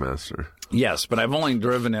the Roadmaster. Yes, but I've only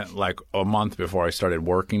driven it like a month before I started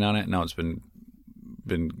working on it. Now it's been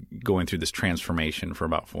going through this transformation for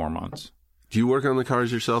about 4 months. Do you work on the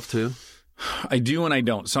cars yourself too? I do and I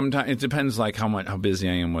don't. Sometimes it depends like how busy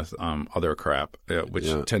I am with other crap, which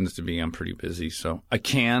tends to be I'm pretty busy. So I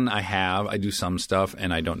do some stuff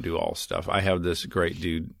and I don't do all stuff. I have this great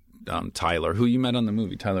dude, Tyler, who you met on the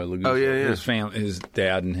movie, Tyler Lagusa. Oh yeah. His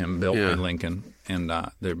dad and him built my Lincoln, and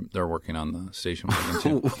they're working on the station wagon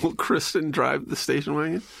too. Will Kristen drive the station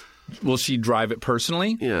wagon? Will she drive it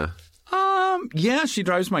personally? Yeah. Yeah, she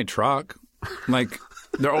drives my truck. Like.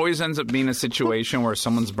 There always ends up being a situation where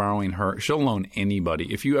someone's borrowing her. She'll loan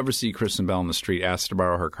anybody. If you ever see Kristen Bell on the street, ask to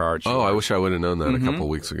borrow her car. I wish I would have known that a couple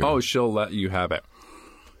weeks ago. Oh, she'll let you have it.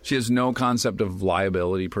 She has no concept of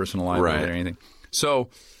liability, personal liability, or anything. So,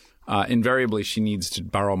 invariably, she needs to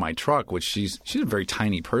borrow my truck, which she's a very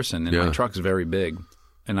tiny person, and my truck's very big.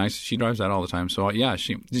 And she drives that all the time. So,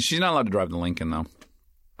 she's not allowed to drive the Lincoln, though.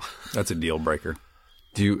 That's a deal breaker.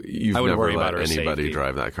 You've never let anybody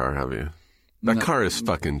drive that car, have you? That car is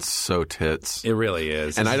fucking so tits. It really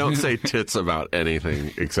is. And I don't say tits about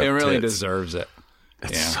anything except it really tits. Deserves it.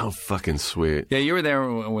 It's so fucking sweet. Yeah, you were there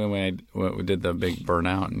when we did the big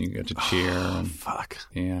burnout and you got to cheer. Fuck.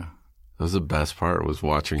 Yeah. That was the best part was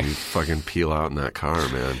watching you fucking peel out in that car,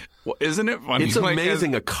 man. Well, isn't it funny? It's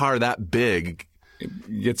amazing a car that big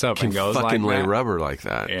gets up and goes fucking like lay that. rubber like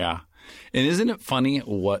that. Yeah. And isn't it funny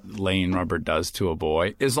what laying rubber does to a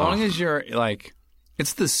boy? As long as you're like...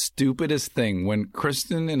 It's the stupidest thing. When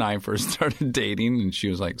Kristen and I first started dating, and she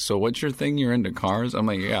was like, "So what's your thing? You're into cars?" I'm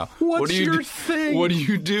like, "Yeah." What's your thing? What do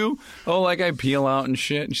you do? Oh, like I peel out and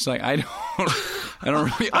shit. And she's like, "I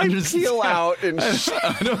don't really understand." I peel out and shit.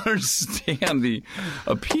 I don't understand the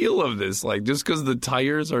appeal of this. Like just because the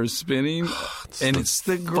tires are spinning, it's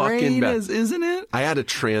the greatest, isn't it? I had a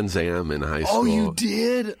Trans Am in high school. Oh, you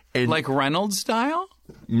did? And like Reynolds style?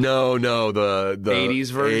 No, the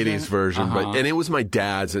 80s version. 80s version, and it was my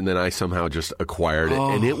dad's, and then I somehow just acquired it,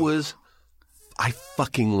 and it was. I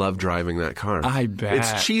fucking love driving that car. I bet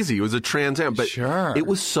it's cheesy. It was a Trans Am, but it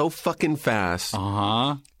was so fucking fast.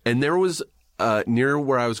 And there was near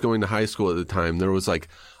where I was going to high school at the time. There was like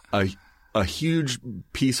a huge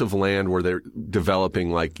piece of land where they're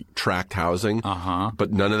developing like tract housing, but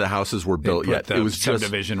none of the houses were built yet. It was just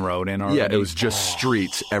subdivision road in already. Yeah, it was just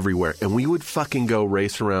streets everywhere, and we would fucking go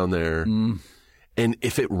race around there. And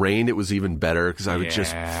if it rained, it was even better because I would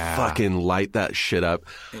just fucking light that shit up.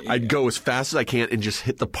 I'd go as fast as I can and just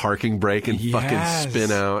hit the parking brake and fucking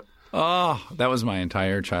spin out. Oh, that was my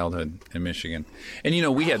entire childhood in Michigan.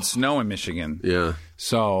 And we had snow in Michigan. Yeah.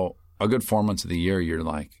 So a good 4 months of the year,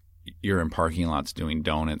 you're in parking lots doing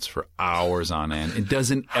donuts for hours on end. It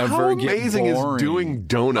doesn't ever get boring. How amazing is doing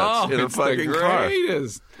donuts in a fucking car?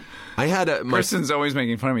 I had Kristen's always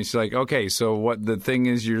making fun of me. She's like, okay, so what the thing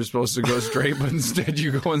is you're supposed to go straight, but instead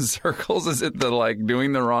you go in circles? Is it the like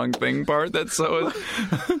doing the wrong thing part that's so...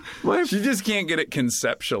 She just can't get it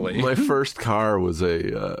conceptually. My first car was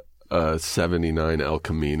a 79 El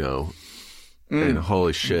Camino. And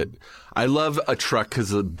holy shit. I love a truck because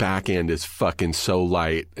the back end is fucking so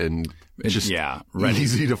light and just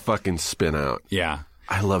easy to fucking spin out. Yeah.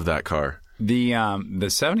 I love that car. The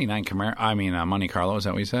 79 Camaro, Monte Carlo, is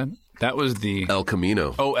that what you said? That was the... El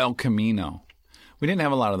Camino. Oh, El Camino. We didn't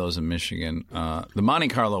have a lot of those in Michigan. The Monte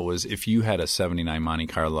Carlo was, if you had a 79 Monte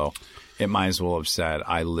Carlo, it might as well have said,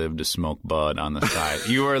 I live to smoke bud on the side.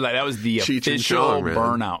 You were like, that was the official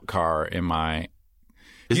burnout car in my...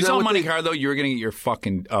 You saw Monte Carlo, you were going to get your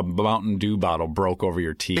fucking Mountain Dew bottle broke over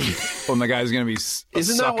your teeth. When the guy's going to be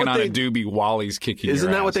sucking on a doobie while he's kicking your ass.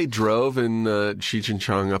 Isn't that what they drove in Cheech and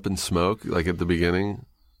Chong Up in Smoke, like at the beginning?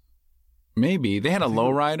 Maybe. They had a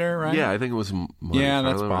lowrider, right? Yeah, I think it was Monte Carlo,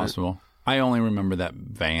 that's possible. Right? I only remember that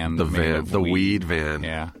van. The weed van.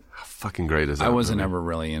 Yeah. How fucking great is that? I wasn't ever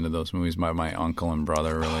really into those movies. My uncle and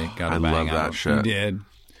brother really got a bang I love that shit. You did.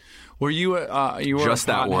 Were you were just a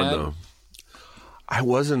that one, pothead? though. I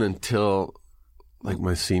wasn't until like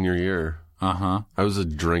my senior year. Uh-huh. I was a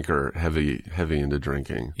drinker, heavy into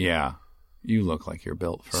drinking. Yeah. You look like you're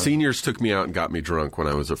built for it. Seniors took me out and got me drunk when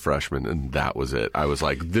I was a freshman, and that was it. I was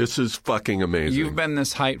like, this is fucking amazing. You've been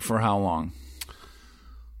this height for how long?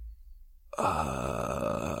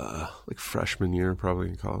 Like freshman year, probably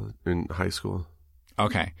in college, in high school.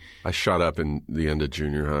 Okay. I shot up in the end of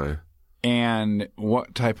junior high. And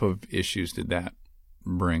what type of issues did that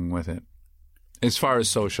bring with it? As far as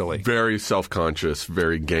socially? Very self-conscious,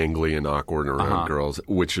 very gangly and awkward around girls,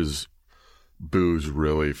 which is booze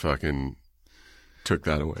really fucking took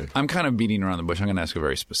that away. I'm kind of beating around the bush. I'm going to ask a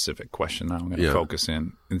very specific question now. I'm going to focus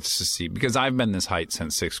in and to see, because I've been this height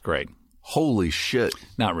since 6th grade. Holy shit.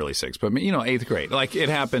 Not really 6th, but 8th grade. Like it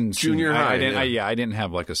happened. Junior high. I didn't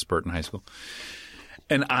have like a spurt in high school.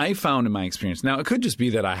 And I found in my experience, now it could just be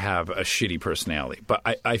that I have a shitty personality, but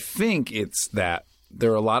I think it's that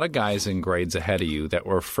there are a lot of guys in grades ahead of you that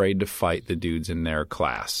were afraid to fight the dudes in their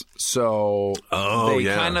class. So they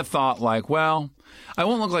kind of thought like, well, I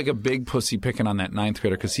won't look like a big pussy picking on that 9th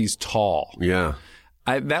grader because he's tall. Yeah.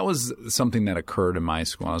 That was something that occurred in my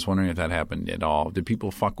school. I was wondering if that happened at all. Did people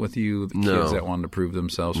fuck with you, the kids that wanted to prove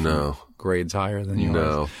themselves for grades higher than you?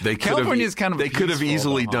 No. California's kind of They could have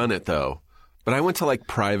easily done it, though. But I went to like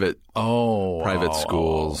private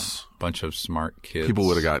schools. Bunch of smart kids. People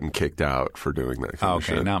would have gotten kicked out for doing that kind of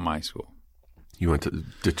shit. Okay, not my school. You went to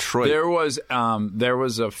Detroit. There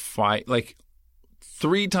was a fight, like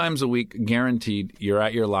 3 times a week, guaranteed. You're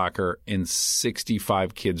at your locker and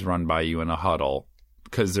 65 kids run by you in a huddle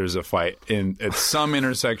because there's a fight at some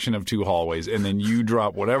intersection of 2 hallways, and then you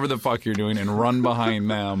drop whatever the fuck you're doing and run behind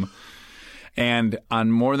them. And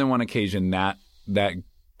on more than one occasion, that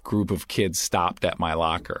group of kids stopped at my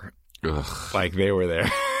locker. Ugh. Like they were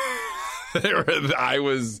there.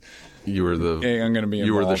 You were the. Hey, I'm going to be.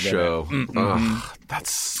 You were the show. Ugh, that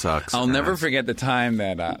sucks. I'll never forget the time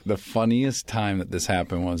that the funniest time that this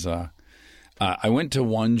happened was I went to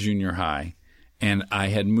one junior high, and I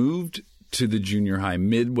had moved to the junior high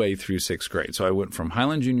midway through 6th grade. So I went from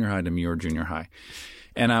Highland Junior High to Muir Junior High,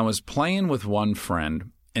 and I was playing with one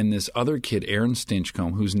friend. And this other kid, Aaron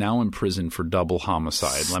Stinchcomb, who's now in prison for double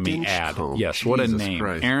homicide. Let me add. Yes, what a name.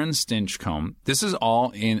 Christ. Aaron Stinchcomb. This is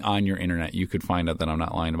all on your internet. You could find out that I'm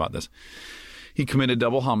not lying about this. He committed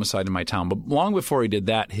double homicide in my town. But long before he did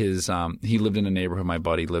that, he lived in a neighborhood my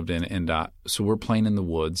buddy lived in. And so we're playing in the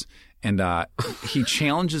woods. And he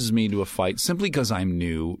challenges me to a fight simply because I'm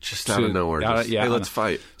new. Just out of nowhere. Hey, let's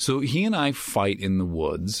fight. So he and I fight in the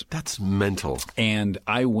woods. That's mental. And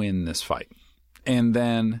I win this fight. And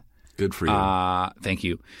then, good for you. Thank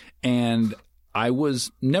you. And I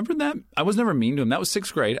was never mean to him. That was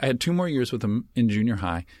 6th grade. I had 2 more years with him in junior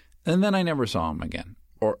high, and then I never saw him again,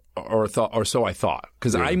 or so I thought.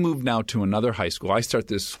 Because I moved now to another high school. I start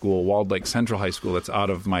this school, Walled Lake Central High School, that's out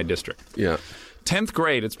of my district. Yeah. 10th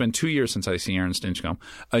grade, it's been 2 years since I see Aaron Stinchcomb.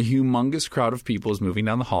 A humongous crowd of people is moving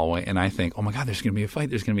down the hallway, and I think, oh my God, there's going to be a fight.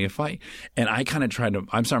 There's going to be a fight. And I kind of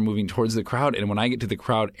I'm starting moving towards the crowd. And when I get to the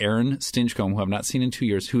crowd, Aaron Stinchcomb, who I've not seen in 2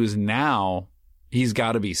 years, who is now, he's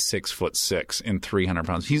got to be 6'6" and 300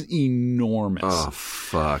 pounds. He's enormous. Oh,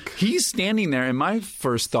 fuck. He's standing there, and my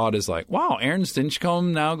first thought is like, wow, Aaron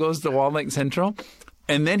Stinchcomb now goes to Walled Lake Central.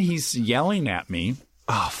 And then he's yelling at me.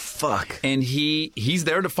 Oh, fuck. And he's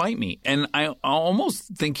there to fight me. And I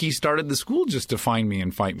almost think he started the school just to find me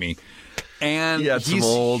and fight me. And Yeah, some he's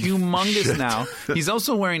old humongous shit. now. He's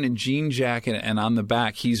also wearing a jean jacket, and on the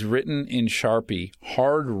back, he's written in Sharpie,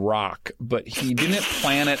 Hard Rock, but he didn't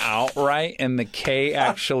plan it out right, and the K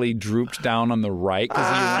actually drooped down on the right because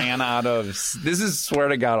he ran out of... This is, swear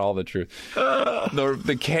to God, all the truth.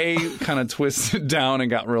 The K kind of twisted down and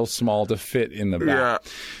got real small to fit in the back. Yeah.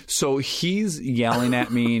 So he's yelling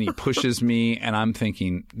at me, and he pushes me, and I'm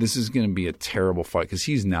thinking, this is going to be a terrible fight because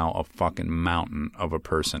he's now a fucking mountain of a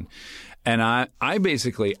person. And I'm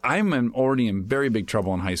already in very big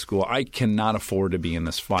trouble in high school. I cannot afford to be in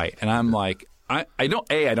this fight. And I'm like, I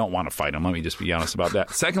don't want to fight him. Let me just be honest about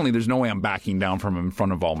that. Secondly, there's no way I'm backing down from him in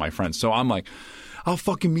front of all my friends. So I'm like, I'll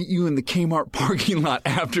fucking meet you in the Kmart parking lot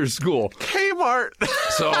after school. Kmart.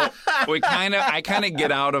 So I kind of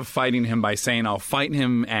get out of fighting him by saying I'll fight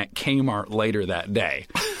him at Kmart later that day.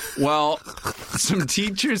 Well, some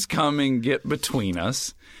teachers come and get between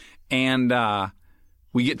us, and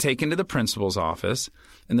we get taken to the principal's office,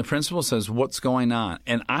 and the principal says, "What's going on?"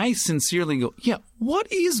 And I sincerely go, "Yeah,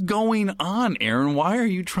 what is going on, Aaron? Why are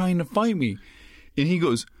you trying to fight me?" And he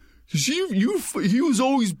goes, he was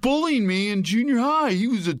always bullying me in junior high. He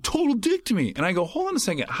was a total dick to me. And I go, hold on a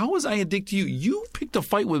second. How was I a dick to you? You picked a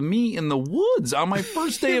fight with me in the woods on my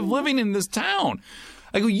first day of living in this town.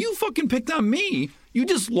 I go, you fucking picked on me. You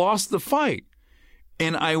just lost the fight.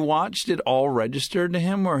 And I watched it all register to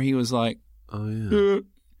him where he was like, oh, yeah.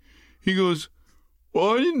 He goes,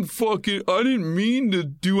 well, I didn't mean to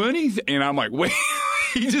do anything. And I'm like, wait.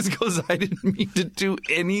 He just goes, I didn't mean to do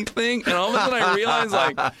anything. And all of a sudden I realize,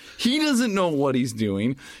 like, he doesn't know what he's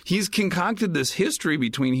doing. He's concocted this history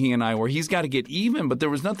between he and I where he's got to get even, but there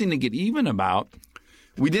was nothing to get even about.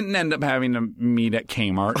 We didn't end up having to meet at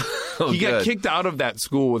Kmart. He got kicked out of that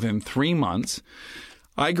school within 3 months.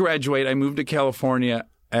 I graduate. I moved to California.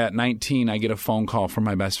 At 19, I get a phone call from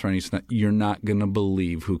my best friend. He said, you're not going to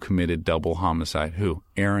believe who committed double homicide. Who?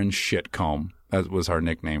 Aaron Shitcomb. That was our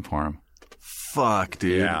nickname for him. Fuck,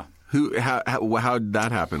 dude. Yeah. How did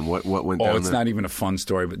that happen? What went down? Oh, it's not even a fun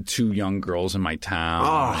story, but 2 young girls in my town.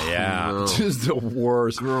 Oh, yeah. no. Just the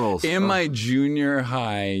worst. Girls. In my junior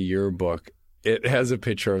high yearbook, it has a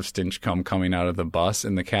picture of Stinchcomb coming out of the bus,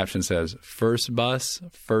 and the caption says, first bus,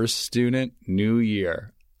 first student, new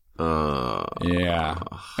year. Yeah.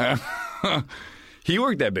 He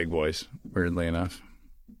worked at Big Boys, weirdly enough.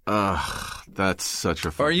 That's such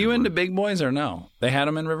a fucking Are you word. into Big Boys or no? They had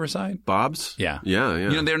them in Riverside? Bob's? Yeah. Yeah. You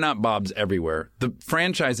know, they're not Bob's everywhere. The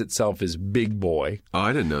franchise itself is Big Boy. Oh,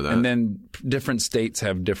 I didn't know that. And then different states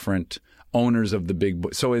have different owners of the Big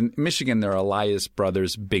Boys. So in Michigan, they're Elias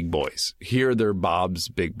Brothers Big Boys. Here, they're Bob's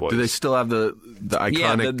Big Boys. Do they still have the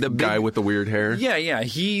iconic the guy with the weird hair? Yeah.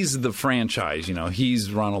 He's the franchise, you know.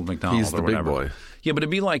 He's Ronald McDonald He's the or whatever. big boy. Yeah, but it'd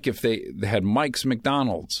be like if they had Mike's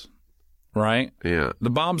McDonald's, right? Yeah. The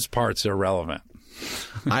Bob's part's irrelevant.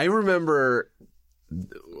 I remember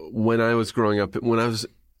when I was growing up, when I was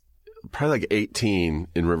probably like 18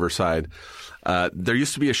 in Riverside, there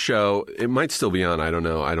used to be a show. It might still be on. I don't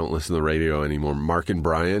know. I don't listen to the radio anymore. Mark and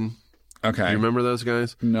Brian. Okay. You remember those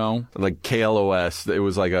guys? No. Like KLOS. It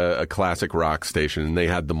was like a classic rock station, and they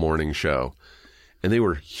had the morning show. And they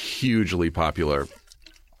were hugely popular.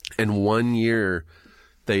 And one year,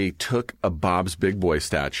 they took a Bob's Big Boy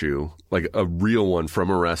statue, like a real one from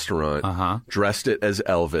a restaurant, dressed it as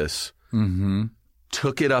Elvis,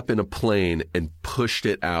 took it up in a plane, and pushed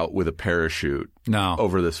it out with a parachute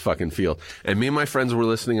over this fucking field. And me and my friends were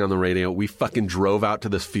listening on the radio. We fucking drove out to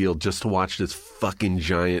this field just to watch this fucking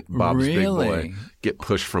giant Bob's Big Boy get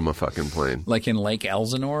pushed from a fucking plane. Like in Lake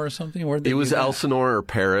Elsinore or something? It was Elsinore or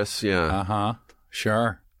Paris, yeah.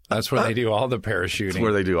 Sure. That's where they do all the parachuting. That's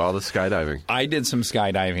where they do all the skydiving. I did some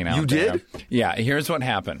skydiving out there. You did? Yeah. Here's what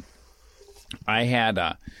happened. I had,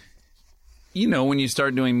 you know, when you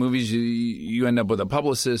start doing movies, you end up with a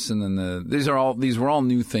publicist, and then these were all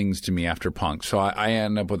new things to me after punk. So I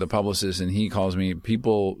end up with a publicist, and he calls me.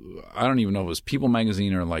 People, I don't even know if it was People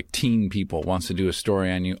Magazine or like Teen People wants to do a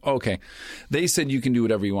story on you. Okay, they said you can do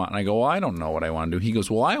whatever you want, and I go, well, I don't know what I want to do. He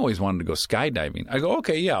goes, well, I always wanted to go skydiving. I go,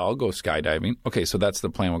 okay, yeah, I'll go skydiving. Okay, so that's the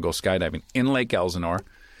plan. We'll go skydiving in Lake Elsinore.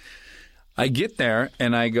 I get there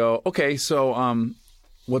and I go, okay, so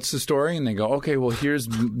what's the story? And they go, okay, well, here's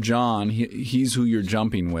John. He's who you're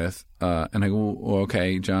jumping with. And I go, well,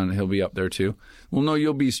 okay, John, he'll be up there too. Well, no,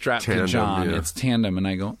 you'll be strapped to John. Yeah. It's tandem. And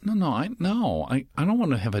I go, I don't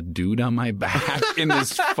want to have a dude on my back in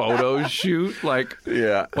this photo shoot. Like,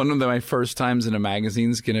 one of my first times in a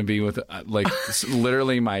magazine is going to be with like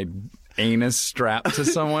literally my anus strapped to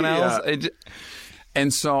someone else.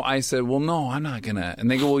 And so I said, well, no, I'm not going to. And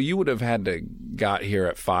they go, well, you would have had to got here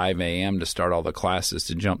at 5 a.m. to start all the classes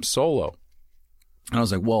to jump solo. And I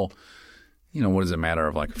was like, well, what does it matter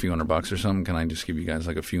of like a few $100 or something? Can I just give you guys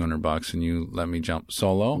like a few $100 and you let me jump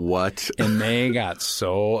solo? What? And they got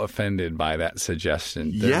so offended by that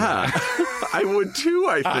suggestion. Yeah, I would too,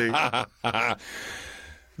 I think.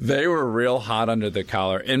 They were real hot under the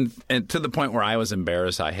collar, and to the point where I was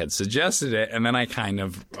embarrassed I had suggested it, and then I kind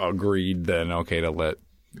of agreed then, okay, to let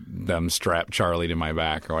them strap Charlie to my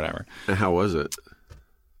back or whatever. And how was it?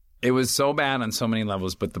 It was so bad on so many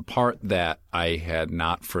levels, but the part that I had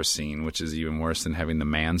not foreseen, which is even worse than having the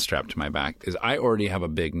man strapped to my back, is I already have a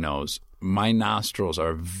big nose. My nostrils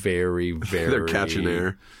are very, very... They're catching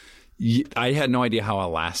air. I had no idea how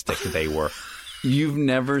elastic they were. You've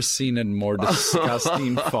never seen a more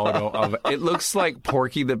disgusting photo of it. It looks like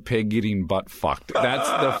Porky the Pig getting butt fucked. That's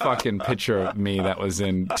the fucking picture of me that was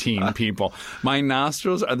in Teen People. My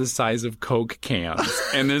nostrils are the size of Coke cans,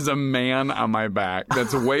 and there's a man on my back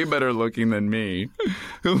that's way better looking than me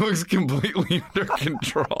who looks completely under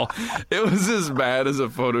control. It was as bad as a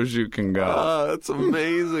photo shoot can go. Oh, that's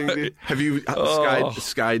amazing, dude. Have you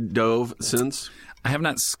skydove since? I have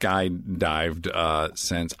not skydived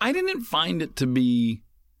since. I didn't find it to be...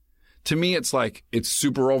 To me, it's like it's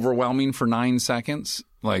super overwhelming for 9 seconds,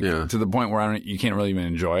 to the point where you can't really even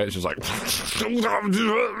enjoy it. It's just like... And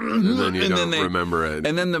then you don't remember it.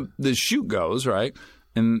 And then the chute goes, right?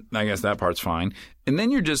 And I guess that part's fine. And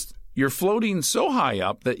then you're floating so high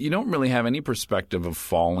up that you don't really have any perspective of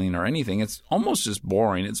falling or anything. It's almost just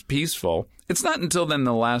boring. It's peaceful. It's not until then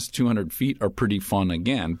the last 200 feet are pretty fun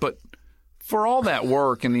again. But... for all that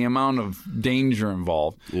work and the amount of danger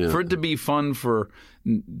involved, for it to be fun for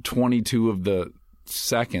 22 of the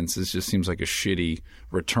seconds, it just seems like a shitty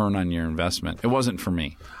return on your investment. It wasn't for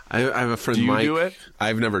me. I have a friend, Mike. Do you do it?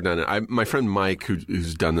 I've never done it. My friend Mike,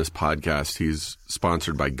 who's done this podcast, he's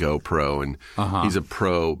sponsored by GoPro, and he's a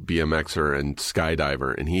pro BMXer and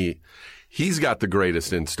skydiver, and he's got the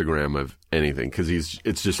greatest Instagram of anything because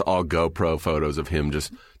it's just all GoPro photos of him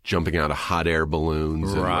just jumping out of hot air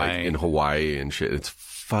balloons and like in Hawaii and shit. It's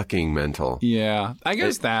fucking mental. Yeah, I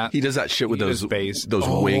guess that he does that shit with those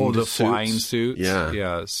winged suits. Flying suits.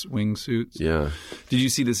 Yeah, wing suits. Yeah. Did you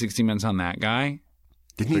see the 60 Minutes on that guy?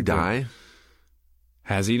 Didn't he die?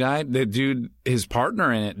 Has he died? The dude, his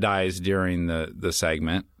partner in it dies during the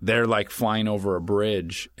segment. They're like flying over a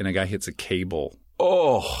bridge, and a guy hits a cable.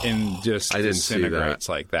 Oh, and just disintegrates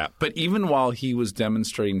like that. But even while he was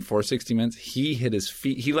demonstrating for 60 Minutes, he hit his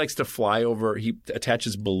feet. He likes to fly over. He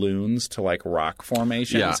attaches balloons to like rock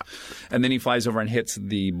formations, and then he flies over and hits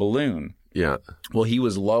the balloon. Yeah. Well, he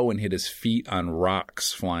was low and hit his feet on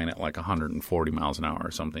rocks, flying at like 140 miles an hour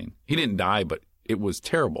or something. He didn't die, but it was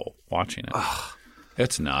terrible watching it.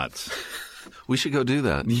 It's nuts. We should go do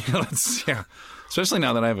that. Yeah, especially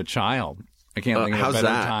now that I have a child. I can't think of a better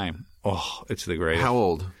time. Oh, it's the greatest. How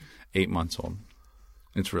old? 8 months old.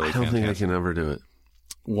 It's really fantastic. I don't think I can ever do it.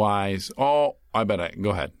 Wise. Oh, I bet I... Go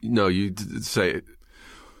ahead. No, you say...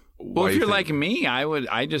 Well, if you're like me,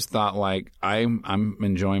 I just thought like I'm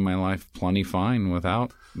enjoying my life plenty fine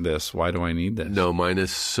without this. Why do I need this? No, mine is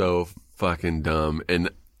so fucking dumb. And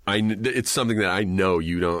it's something that I know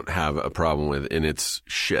you don't have a problem with, and it's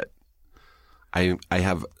shit. I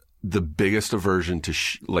have... the biggest aversion to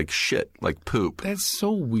shit, like poop. That's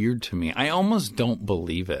so weird to me. I almost don't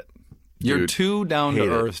believe it. You're too down to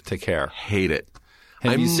earth to care. Hate it.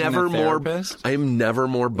 Have you seen a therapist? I'm never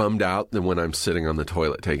more bummed out than when I'm sitting on the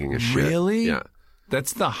toilet taking a shit. Really? Yeah.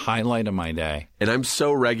 That's the highlight of my day. And I'm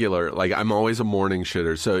so regular. Like, I'm always a morning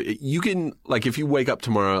shitter. So you can, like, if you wake up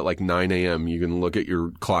tomorrow at like 9 a.m., you can look at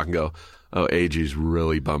your clock and go, oh, AG's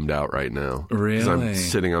really bummed out right now. Really? Because I'm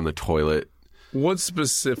sitting on the toilet. What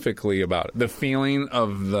specifically about it? The feeling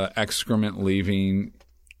of the excrement leaving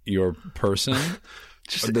your person?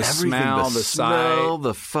 Just the smell, the sight.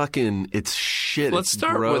 The fucking, it's shit. Let's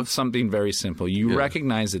start with something very simple. You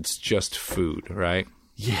recognize it's just food, right?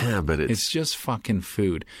 Yeah, but it's just fucking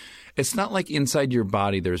food. It's not like inside your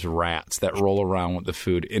body there's rats that roll around with the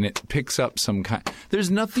food and it picks up some kind. There's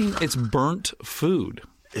nothing. It's burnt food.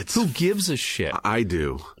 Who gives a shit? I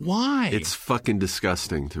do. Why? It's fucking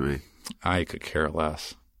disgusting to me. I could care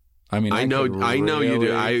less. I mean, I know you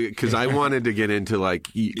do. Because I wanted to get into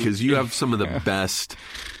because you have some of the best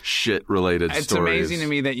shit related stories. It's amazing to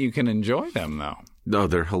me that you can enjoy them, though. No,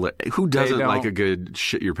 they're hilarious. Who doesn't like a good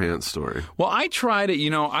shit your pants story? Well, I tried it.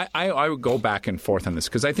 I would go back and forth on this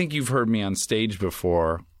because I think you've heard me on stage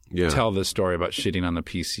before tell this story about shitting on the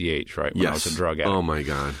PCH, right? When I was a drug addict. Oh my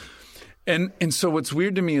God. And so what's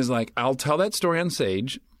weird to me is like I'll tell that story on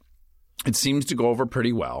stage. It seems to go over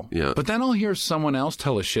pretty well. Yeah. But then I'll hear someone else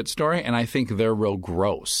tell a shit story, and I think they're real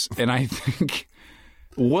gross. And I think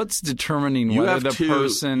What's determining You whether have the two.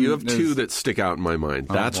 person? You have two that stick out in my mind.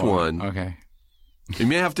 Oh, That's boy. one. Okay. You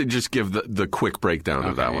may have to just give the quick breakdown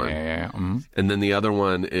of that one. Yeah. Mm-hmm. And then the other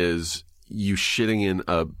one is you shitting in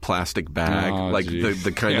a plastic bag, like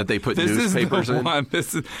the kind that they put newspapers in.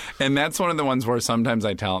 And that's one of the ones where sometimes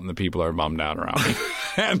I tell it and the people are bummed out around me.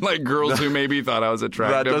 And like girls who maybe thought I was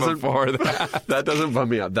attractive before that. That doesn't bum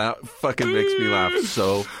me out. That fucking makes me laugh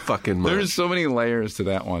so fucking much. There's so many layers to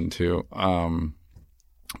that one too.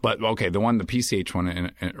 But okay, the PCH one,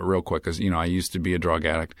 and real quick, because I used to be a drug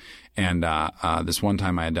addict, and this one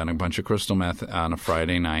time I had done a bunch of crystal meth on a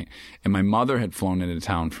Friday night, and my mother had flown into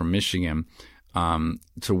town from Michigan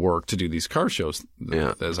to work to do these car shows,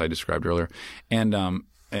 as I described earlier, and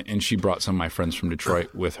she brought some of my friends from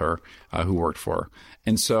Detroit with her who worked for her,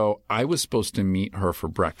 and so I was supposed to meet her for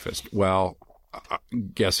breakfast. Well,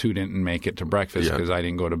 guess who didn't make it to breakfast because I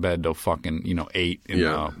didn't go to bed till fucking 8 in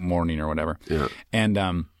the morning or whatever. Yeah.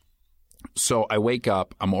 And so I wake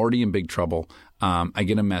up. I'm already in big trouble. I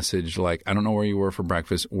get a message like, I don't know where you were for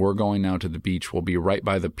breakfast. We're going now to the beach. We'll be right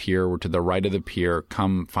by the pier. We're to the right of the pier.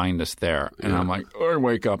 Come find us there. And I'm like, I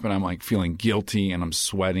wake up and I'm like feeling guilty and I'm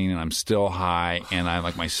sweating and I'm still high and I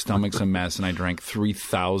like my stomach's a mess and I drank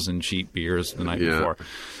 3,000 cheap beers the night before.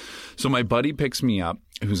 So my buddy picks me up,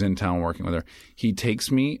 who's in town working with her. He takes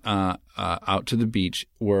me out to the beach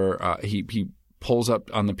where he pulls up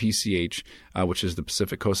on the PCH, which is the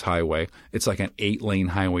Pacific Coast Highway. It's like an 8-lane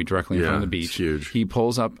highway directly in front of the beach. It's huge. He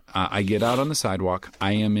pulls up. I get out on the sidewalk.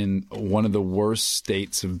 I am in one of the worst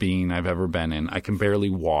states of being I've ever been in. I can barely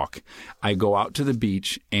walk. I go out to the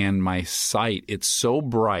beach, and my sight, it's so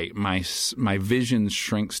bright, my vision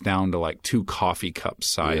shrinks down to like 2 coffee cup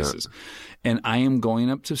sizes. Yeah. And I am going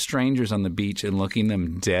up to strangers on the beach and looking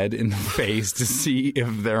them dead in the face to see if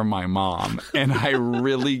they're my mom. And I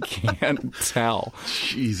really can't tell.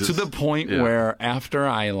 Jesus. To the point where after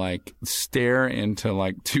I like stare into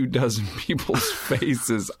like 24 people's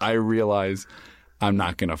faces, I realize I'm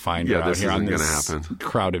not going to find her out here on this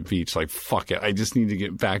crowded beach. Like, fuck it. I just need to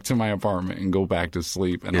get back to my apartment and go back to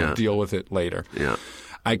sleep, and I'll deal with it later. Yeah.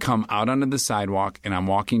 I come out onto the sidewalk, and I'm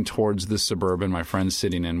walking towards the Suburban my friend's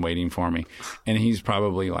sitting in waiting for me. And he's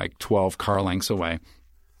probably like 12 car lengths away.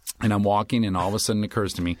 And I'm walking, and all of a sudden it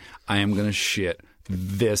occurs to me, I am going to shit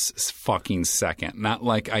this fucking second. Not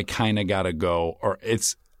like I kind of got to go, or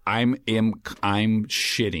I'm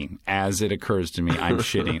shitting. As it occurs to me, I'm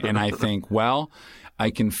shitting. And I think, well, I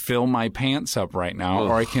can fill my pants up right now,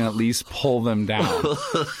 or I can at least pull them down.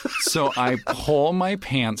 So I pull my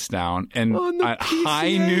pants down, and at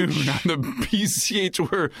high noon on the PCH,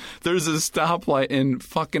 where there's a stoplight and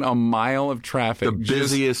fucking a mile of traffic.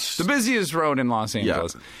 The busiest road in Los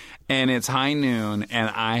Angeles. Yeah. And it's high noon, and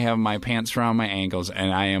I have my pants around my ankles,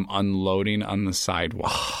 and I am unloading on the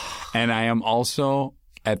sidewalk. And I am also,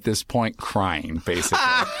 at this point, crying, basically,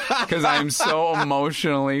 because I'm so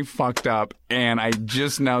emotionally fucked up, and I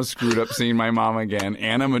just now screwed up seeing my mom again,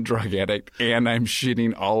 and I'm a drug addict, and I'm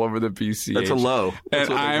shitting all over the PCH. That's a low.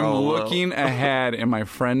 And I'm looking ahead, and my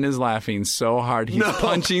friend is laughing so hard. He's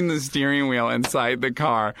punching the steering wheel inside the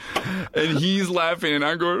car, and he's laughing, and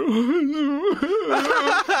I'm going...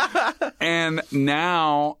 And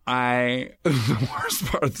now the worst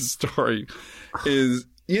part of the story is...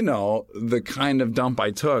 the kind of dump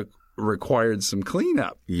I took required some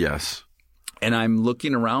cleanup. Yes. And I'm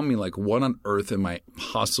looking around me like, what on earth am I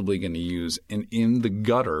possibly going to use? And in the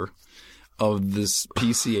gutter of this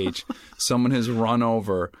PCH, someone has run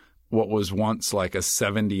over what was once like a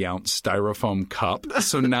 70-ounce styrofoam cup.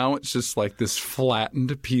 So now it's just like this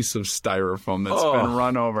flattened piece of styrofoam that's been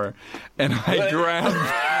run over. And I grab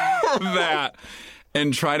that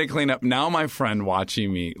and try to clean up. Now my friend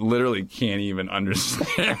watching me literally can't even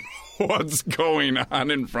understand what's going on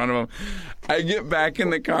in front of him. I get back in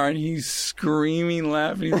the car and he's screaming,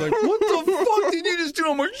 laughing. He's like, what the fuck did you just do?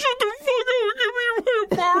 I'm like, shut the fuck up and give me my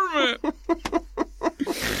apartment.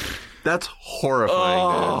 That's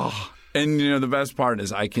horrifying, dude. And, the best part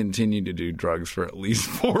is I continued to do drugs for at least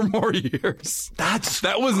 4 more years.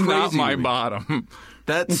 That was not my bottom.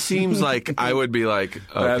 That seems like I would be like,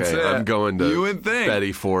 okay, I'm going to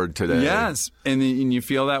Betty Ford today. Yes. And you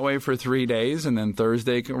feel that way for 3 days, and then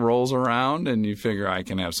Thursday rolls around, and you figure I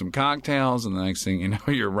can have some cocktails, and the next thing you know,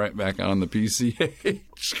 you're right back on the PCH.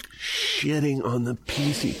 Shitting on the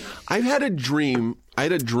PC. I had a dream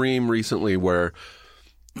recently where...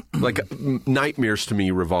 like nightmares to me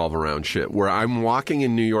revolve around shit where I'm walking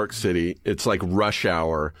in New York City. It's like rush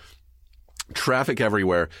hour, traffic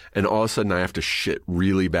everywhere, and all of a sudden I have to shit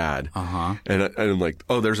really bad. And I'm like,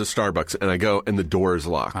 oh, there's a Starbucks, and I go, and the door is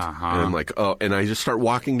locked. And I'm like, oh, and I just start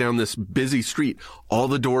walking down this busy street. All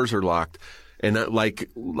the doors are locked. And like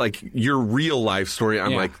your real life story,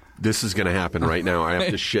 I'm like, this is going to happen right now. I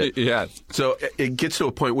have to shit. Yeah. So it gets to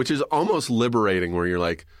a point which is almost liberating where you're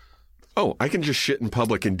like, oh, I can just shit in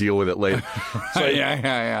public and deal with it later. So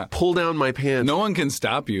yeah. pull down my pants. No one can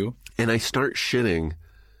stop you. And I start shitting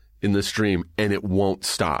in the stream, and it won't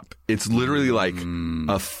stop. It's literally like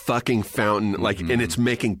a fucking fountain, and it's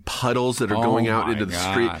making puddles that are going out into the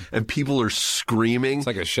street, and people are screaming. It's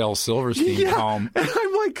like a Shel Silverstein poem. And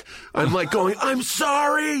I'm like going, I'm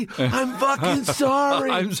sorry. I'm fucking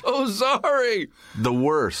sorry. I'm so sorry. The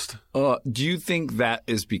worst. Do you think that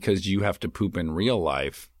is because you have to poop in real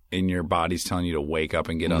life and your body's telling you to wake up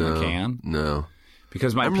and get on the can? No.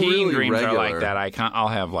 Because my I'm peeing really dreams regular. are like that. I'll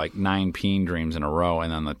have like 9 peeing dreams in a row,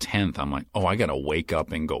 and on the 10th, I'm like, oh, I got to wake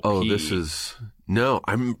up and go pee.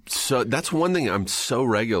 That's one thing I'm so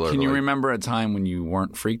regular. Can you remember a time when you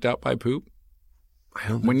weren't freaked out by poop? I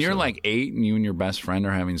don't think When you're so. like 8 and you and your best friend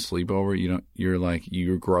are having sleepover,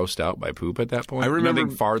 you're grossed out by poop at that point? I remember- You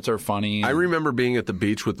think farts are funny? I remember being at the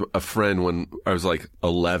beach with a friend when I was like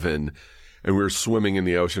 11, and we were swimming in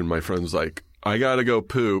the ocean. My friend was like, I got to go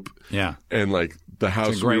poop. Yeah. And like the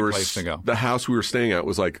house a great place to go. The house we were staying at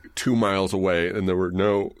was like 2 miles away, and there were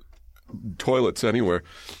no toilets anywhere.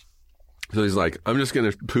 So he's like, I'm just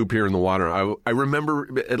going to poop here in the water. I remember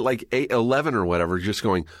at like 11 or whatever, just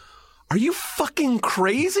going, are you fucking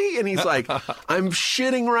crazy? And he's like, I'm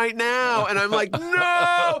shitting right now. And I'm like,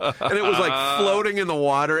 no. And it was like floating in the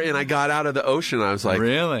water, and I got out of the ocean. I was like,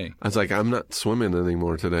 really? I was like, I'm not swimming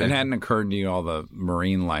anymore today. It hadn't occurred to you all the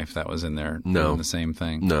marine life that was in there doing the same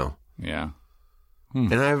thing? No. Yeah.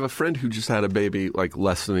 And I have a friend who just had a baby like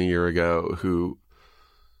less than a year ago who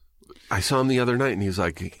I saw him the other night, and he was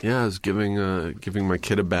like, yeah, I was giving my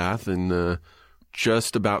kid a bath, and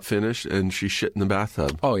just about finished, and she shit in the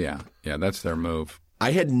bathtub. Oh, yeah. Yeah, that's their move.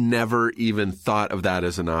 I had never even thought of that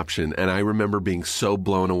as an option, and I remember being so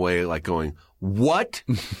blown away, like going, what?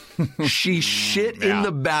 She shit in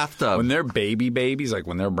the bathtub. When they're babies, like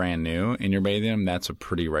when they're brand new and you're bathing them, that's a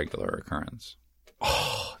pretty regular occurrence.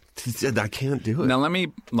 Oh, I can't do it. Now, let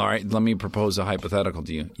me propose a hypothetical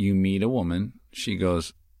to you. You meet a woman. She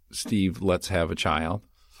goes, Steve, let's have a child.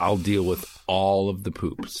 I'll deal with all of the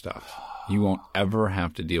poop stuff. You won't ever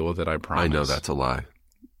have to deal with it, I promise. I know that's a lie.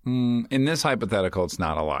 In this hypothetical, it's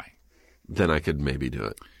not a lie. Then I could maybe do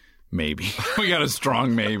it. Maybe. We got a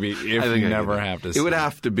strong maybe if you never have to. It would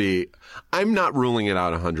have to be, I'm not ruling it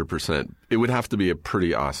out 100%. It would have to be a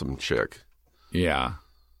pretty awesome chick. Yeah.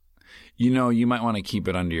 You might want to keep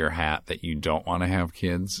it under your hat that you don't want to have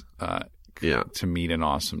kids to meet an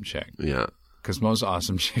awesome chick. Yeah. Because most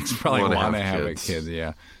awesome chicks probably want to have a kid.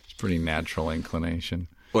 Yeah. It's a pretty natural inclination.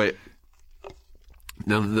 Wait.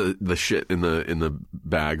 Now the shit in the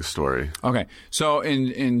bag story. Okay. So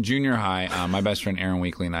in junior high, my best friend Aaron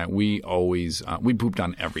Weekly and I, we always we pooped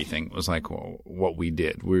on everything. It was like what we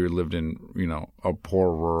did. We lived in, a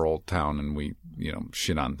poor rural town, and we,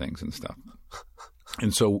 shit on things and stuff.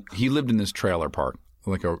 And so he lived in this trailer park,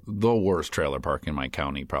 like the worst trailer park in my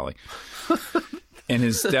county, probably. And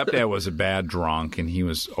his stepdad was a bad drunk, and he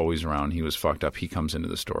was always around. He was fucked up. He comes into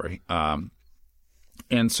the story.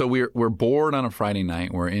 And so we're bored on a Friday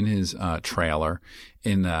night. We're in his trailer,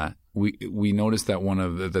 and we noticed that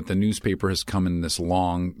that the newspaper has come in this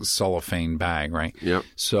long cellophane bag, right? Yep.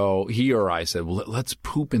 So he or I said, well, let's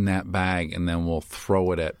poop in that bag, and then we'll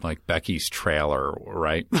throw it at like Becky's trailer,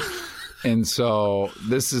 right? And so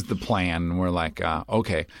this is the plan. And we're like,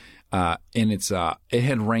 okay. And it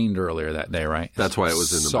had rained earlier that day, right? That's why it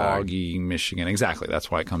was in the bag. Soggy Michigan. Exactly.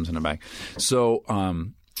 That's why it comes in a bag. So,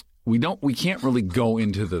 we can't really go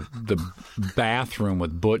into the bathroom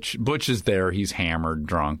with Butch. Butch is there. He's hammered,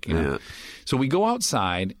 drunk, Yeah. So we go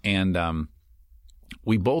outside, and,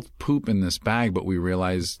 we both poop in this bag, but we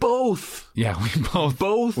realize Both. Yeah, we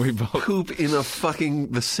both poop in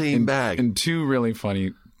the same bag. And two really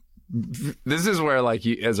funny. This is where, like,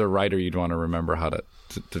 as a writer, you'd want to remember how to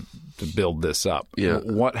build this up. Yeah.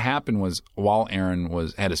 What happened was, while Aaron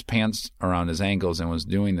had his pants around his ankles and was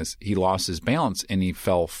doing this, he lost his balance and he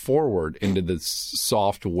fell forward into the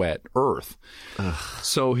soft, wet earth. Ugh.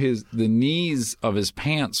 So the knees of his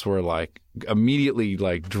pants were like immediately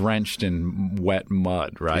like drenched in wet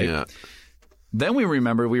mud, right? Yeah. Then we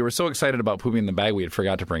remembered we were so excited about pooping in the bag we had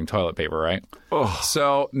forgot to bring toilet paper, right? Oh.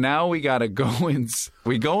 So now we got to go in.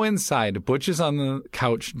 We go inside. Butch is on the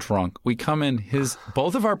couch drunk. We come in.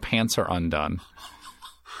 Both of our pants are undone.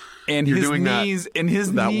 And You're his doing knees, that, and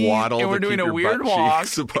his that knees, waddle and we're to doing keep a your weird butt walk,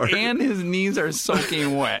 cheeks apart. and his knees are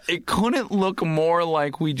soaking wet. It couldn't look more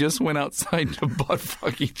like we just went outside to butt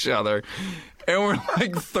fuck each other. And we're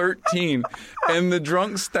like 13. And the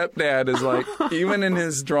drunk stepdad is like, even in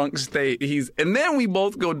his drunk state, and then we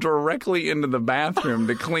both go directly into the bathroom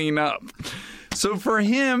to clean up. So for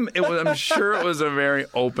him, I'm sure it was a very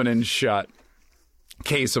open and shut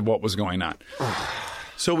case of what was going on.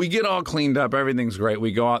 So we get all cleaned up. Everything's great.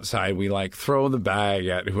 We go outside. We like throw the bag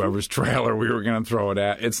at whoever's trailer we were going to throw it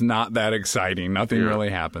at. It's not that exciting. Nothing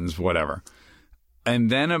really happens. Whatever.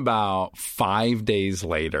 And then about 5 days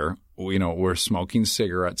later, we're smoking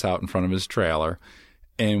cigarettes out in front of his trailer.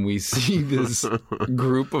 And we see this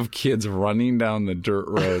group of kids running down the dirt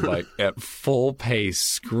road like at full pace,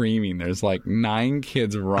 screaming. There's like 9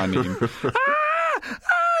 kids running.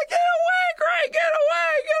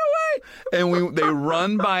 And they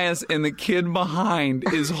run by us, and the kid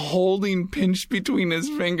behind is holding, pinched between his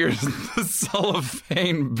fingers, the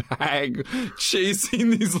cellophane bag,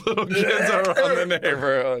 chasing these little kids around the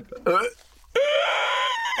neighborhood.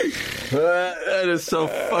 That is so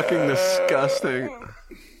fucking disgusting.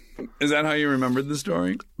 Is that how you remembered the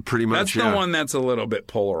story? Pretty much, That's the one that's a little bit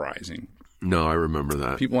polarizing. No, I remember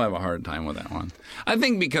that. People have a hard time with that one. I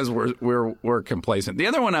think because we're complacent. The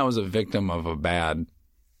other one, I was a victim of a bad...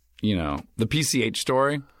 the PCH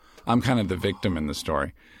story, I'm kind of the victim in the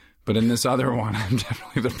story. But in this other one, I'm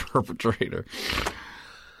definitely the perpetrator.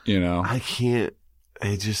 I can't.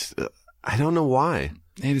 I don't know why.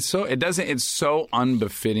 It's so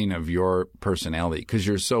unbefitting of your personality because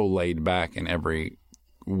you're so laid back in every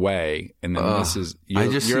way. And then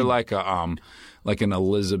you're like an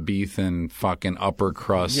Elizabethan fucking upper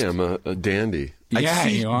crust. Yeah, I'm a dandy. Yeah, I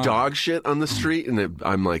see dog shit on the street and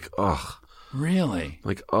I'm like, ugh. Really?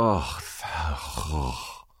 Like,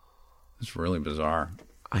 It's really bizarre.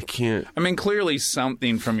 I can't. I mean, clearly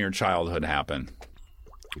something from your childhood happened.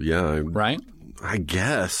 Yeah. Right? I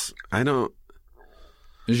guess. I don't.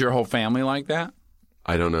 Is your whole family like that?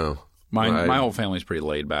 I don't know. My whole family's pretty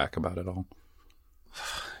laid back about it all.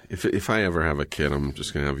 If I ever have a kid, I'm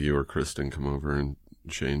just going to have you or Kristen come over and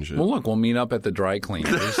change it. Well, look, we'll meet up at the dry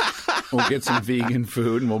cleaners. We'll get some vegan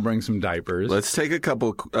food, and we'll bring some diapers. Let's take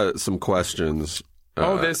some questions.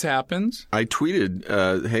 This happens? I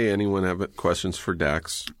tweeted, hey, anyone have questions for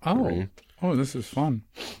Dax? Oh, this is fun.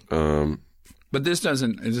 But this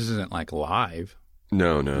isn't like live.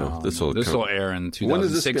 No. This will air in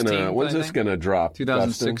 2016. When's this going to drop?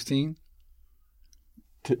 2016?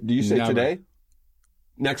 Do you say today?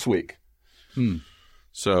 Next week.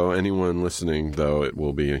 So anyone listening, though, it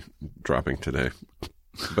will be dropping today.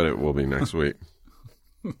 But it will be next week.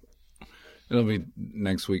 It'll be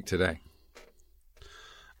next week today.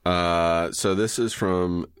 So this is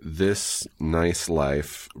from This Nice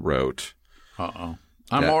Life wrote. Uh-oh.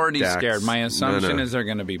 I'm already scared. My assumption is they're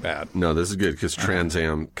going to be bad. No, this is good because Trans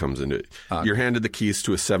Am comes into it. You're handed the keys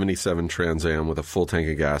to a 77 Trans Am with a full tank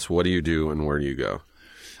of gas. What do you do and where do you go?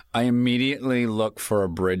 I immediately look for a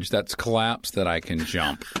bridge that's collapsed that I can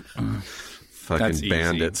jump. Fucking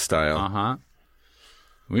bandit style. Uh-huh.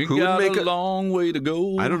 We got a long way to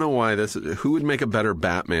go. I don't know why this. Who would make a better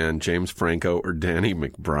Batman, James Franco or Danny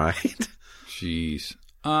McBride? Jeez.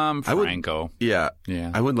 Franco. Yeah.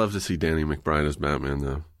 Yeah. I would love to see Danny McBride as Batman,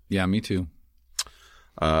 though. Yeah, me too.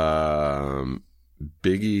 Biggie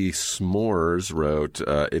S'mores wrote,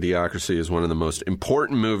 Idiocracy is one of the most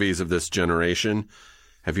important movies of this generation.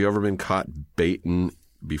 Have you ever been caught baiting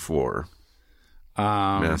before?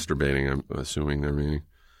 Masturbating, I'm assuming they're meaning.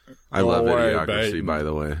 I love Idiocracy, by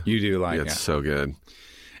the way. You do like it. It's so good.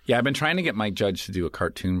 Yeah, I've been trying to get Mike Judge to do a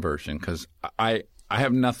cartoon version because I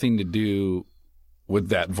have nothing to do with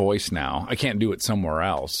that voice now. I can't do it somewhere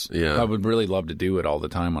else. Yeah. I would really love to do it all the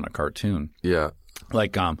time on a cartoon. Yeah.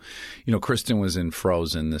 Like, Kristen was in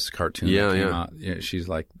Frozen, this cartoon. Yeah. She's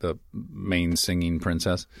like the main singing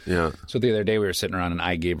princess. Yeah. So the other day we were sitting around and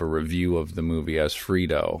I gave a review of the movie as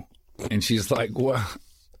Frito. And she's like, well,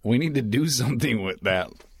 we need to do something with that.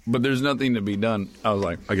 But there's nothing to be done. I was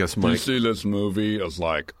like, I guess Mike. You see this movie? It's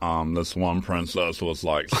like, this one princess was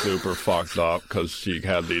like super fucked up because she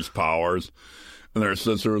had these powers. And their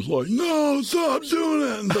sister was like, no, stop doing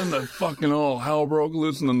it. And then the fucking all hell broke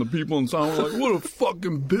loose. And then the people in town were like, what a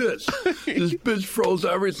fucking bitch. This bitch froze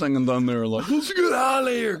everything. And then they were like, let's get out of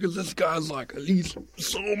here. Because this guy's like, he's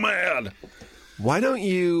so mad. Why don't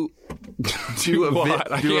you do a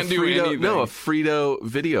Frito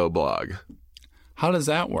video blog? How does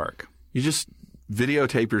that work? You just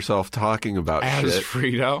videotape yourself talking about as shit.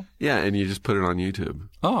 Frito? Yeah, and you just put it on YouTube.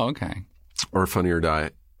 Oh, okay. Or Funny or Die.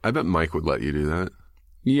 I bet Mike would let you do that.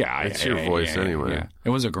 Yeah. It's your voice anyway. Yeah. It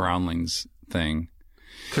was a Groundlings thing.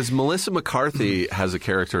 Because Melissa McCarthy has a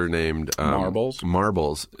character named Marbles,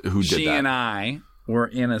 who did that. She and I were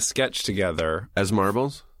in a sketch together. As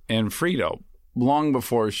Marbles? And Frito. long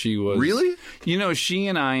before she was. Really? You know, she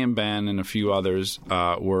and I and Ben and a few others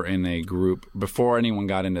were in a group before anyone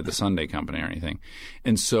got into the Sunday Company or anything.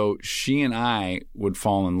 And so she and I would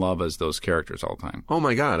fall in love as those characters all the time. Oh,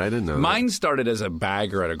 my God. I didn't know Mine started as a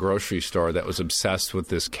bagger at a grocery store that was obsessed with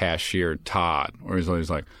this cashier, Todd, where he's always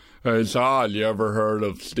like, "Hey, Todd, you ever heard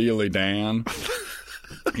of Steely Dan?"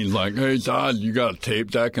 He's like, "Hey, Todd, you got a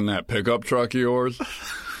tape deck in that pickup truck of yours?"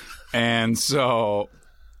 And so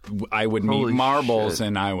I would meet Holy Marbles, shit.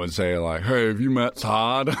 and I would say, like, "Hey, have you met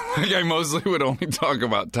Todd?" I mostly would only talk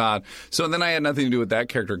about Todd. So then I had nothing to do with that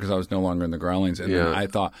character because I was no longer in the Groundlings. And then I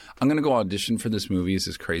thought, I'm going to go audition for this movie. It's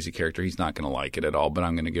this crazy character. He's not going to like it at all, but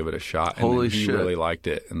I'm going to give it a shot. And Holy then he shit. really liked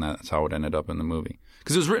it, and that's how it ended up in the movie.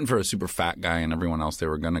 Because it was written for a super fat guy, and everyone else they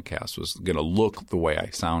were going to cast was going to look the way I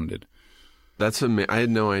sounded. That's I had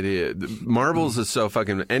no idea. Marbles is so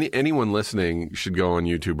fucking. Anyone listening should go on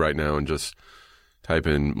YouTube right now and just type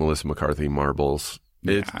in Melissa McCarthy Marbles.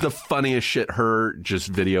 It's the funniest shit. Her just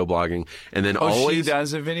video blogging, and then always she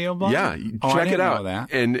does a video blog. Yeah, I check it didn't out. know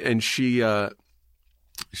that. And she, her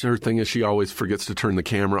thing is she always forgets to turn the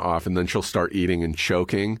camera off, and then she'll start eating and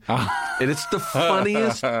choking, and it's the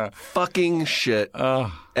funniest fucking shit.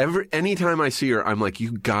 Anytime I see her, I'm like,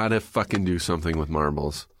 you gotta fucking do something with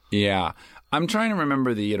Marbles. Yeah. I'm trying to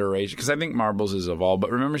remember the iteration because I think Marbles has evolved.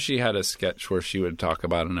 But remember, she had a sketch where she would talk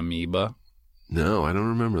about an amoeba. No, I don't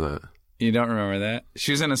remember that. You don't remember that?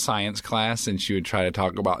 She was in a science class and she would try to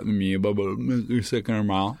talk about an amoeba, but they're sick in her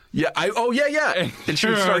mouth. Yeah, yeah. And she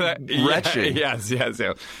would start retching. Yes. It's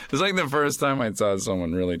like the first time I saw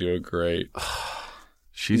someone really do it great.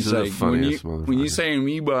 She's It's the like, funniest motherfucker. when you say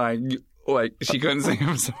amoeba, like she couldn't say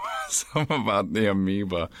something about the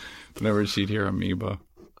amoeba whenever she'd hear amoeba.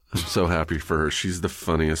 I'm so happy for her. She's the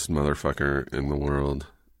funniest motherfucker in the world.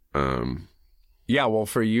 Yeah, well,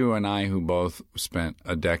 for you and I, who both spent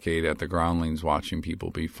a decade at the Groundlings watching people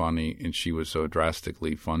be funny, and she was so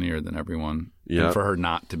drastically funnier than everyone. Yeah. And for her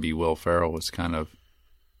not to be Will Ferrell was kind of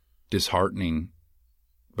disheartening.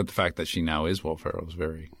 But the fact that she now is Will Ferrell is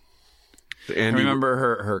very... I remember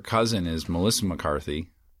her cousin is Melissa McCarthy.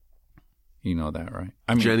 You know that, right?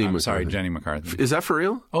 I mean, Jenny I'm McCarthy. sorry, Jenny McCarthy. Is that for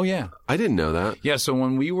real? Oh, yeah. I didn't know that. Yeah, so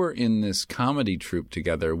when we were in this comedy troupe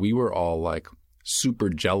together, we were all like super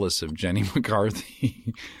jealous of Jenny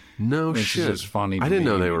McCarthy. No Which shit. is just funny to I didn't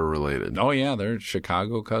know me. they were related. Oh, yeah, they're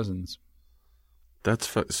Chicago cousins. That's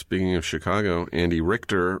speaking of Chicago. Andy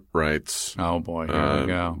Richter writes. Oh, boy, here we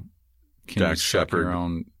go. Can Dax you suck Shepard. your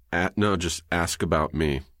own... Just ask about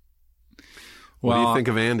me. Well, What do you think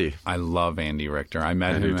of Andy? I love Andy Richter. I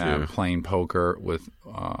met I do him too. playing poker with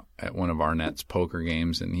at one of Arnett's poker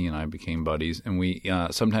games, and he and I became buddies. And we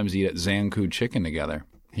sometimes eat at Zanku Chicken together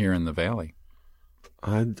here in the Valley.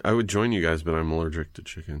 I would join you guys, but I'm allergic to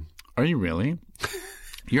chicken. Are you really?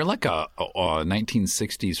 You're like a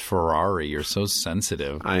 1960s Ferrari. You're so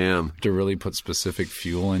sensitive I am. to really put specific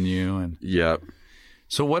fuel in you. And Yep.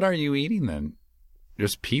 so, what are you eating then?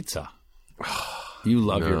 Just pizza. You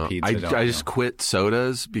love your pizza. Don't I you? just quit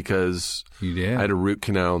sodas because You did? I had a root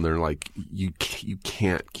canal, and they're like, you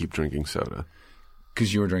can't keep drinking soda.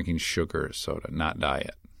 Because you were drinking sugar soda, not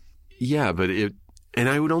diet. Yeah, but and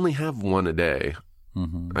I would only have one a day.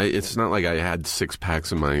 Mm-hmm. It's not like I had 6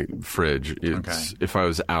 packs in my fridge. It's if I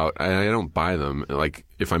was out, I don't buy them. Like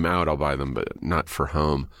if I'm out, I'll buy them, but not for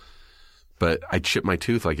home. But I chipped my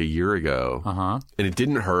tooth like a year ago, and it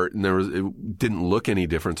didn't hurt, and it didn't look any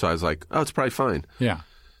different. So I was like, "Oh, it's probably fine." Yeah.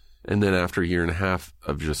 And then after a year and a half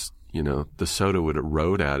of just the soda would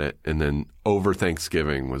erode at it, and then over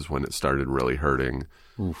Thanksgiving was when it started really hurting.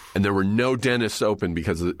 Oof. And there were no dentists open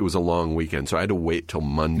because it was a long weekend, so I had to wait till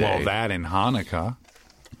Monday. Well, that and Hanukkah.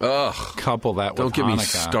 Ugh. Couple that with Don't get Hanukkah. me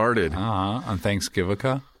started. On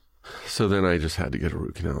Thanksgiving. So then I just had to get a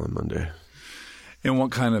root canal on Monday. And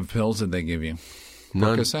what kind of pills did they give you?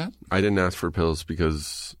 None. Percocet? I didn't ask for pills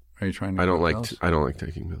because Are you trying to I don't get like pills? I don't like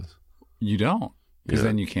taking pills. You don't? Because Yeah.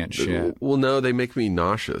 then you can't shit. Well, no, they make me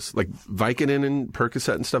nauseous. Like Vicodin and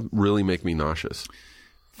Percocet and stuff really make me nauseous.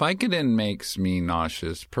 Vicodin makes me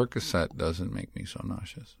nauseous. Percocet doesn't make me so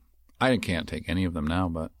nauseous. I can't take any of them now,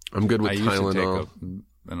 but I'm good with I used Tylenol. to take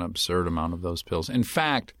an absurd amount of those pills. In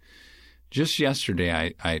fact, just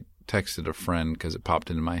yesterday I texted a friend because it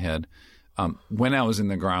popped into my head. When I was in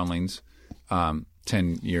the Groundlings 10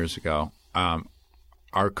 years ago,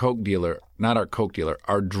 our drug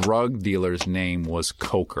dealer's name was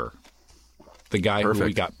Coker. The guy who we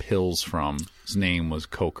Perfect. got pills from, his name was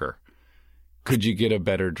Coker. Could you get a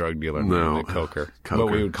better drug dealer No. than Coker? Coker.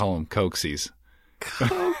 But we would call him Cokesies.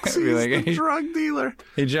 He's Be like, the hey, drug dealer.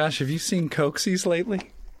 hey, Josh, have you seen Cokesies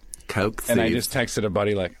lately? Coke thief. And I just texted a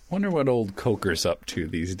buddy like, wonder what old Coker's up to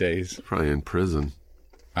these days. Probably in prison.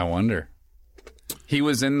 I wonder. He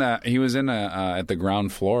was at the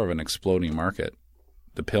ground floor of an exploding market,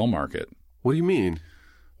 the pill market. What do you mean?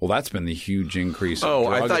 Well, that's been the huge increase. Oh,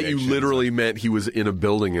 of I drug thought addiction. you literally meant he was in a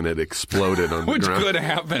building and it exploded on the Which ground. could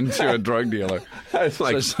happen to a drug dealer. It's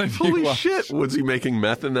like, Especially if you holy watch- shit, was he making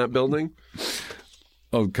meth in that building?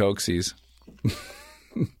 Old Cokesies.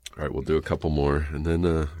 All right, we'll do a couple more, and then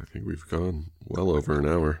I think we've gone well over an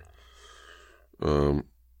hour.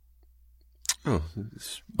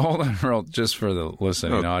 Hold on, Earl, just for the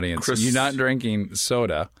listening audience. Chris- You're not drinking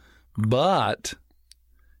soda, but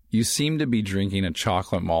you seem to be drinking a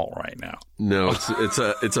chocolate malt right now. No, it's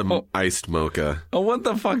a iced mocha. Oh, what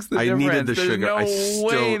the fuck's the I difference? needed the There's sugar. no I still-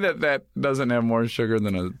 way that doesn't have more sugar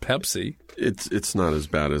than a Pepsi. It's not as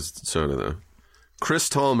bad as soda though. Chris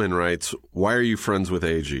Tallman writes, "Why are you friends with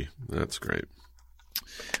AG?" That's great.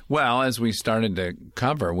 Well, as we started to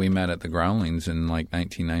cover, we met at the Groundlings in like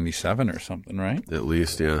 1997 or something, right? At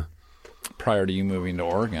least, yeah, Prior to you moving to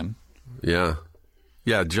Oregon. yeah.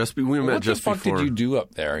 We met What the just fuck before. did you do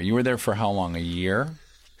up there? You were there for how long? A year?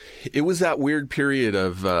 It was that weird period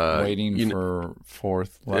of Waiting for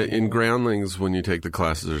fourth level? in Groundlings, when you take the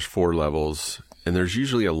classes, there's 4 levels, and there's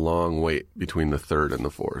usually a long wait between the 3rd and the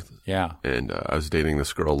 4th. Yeah. And I was dating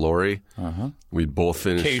this girl, Lori. We'd both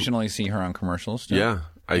finished. Occasionally see her on commercials. Still. Yeah.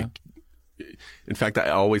 In fact, I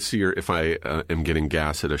always see her if I am getting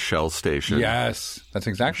gas at a Shell station. Yes. That's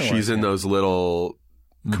exactly what She's I in did. those little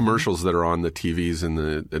commercials that are on the TVs in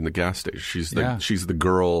the gas station. She's the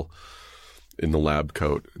girl in the lab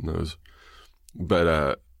coat in those.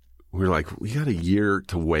 But we were like, we got a year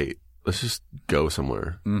to wait. Let's just go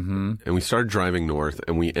somewhere. Mm-hmm. And we started driving north,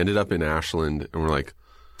 and we ended up in Ashland, and we're like,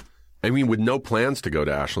 I mean, with no plans to go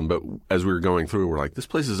to Ashland, but as we were going through, we're like, this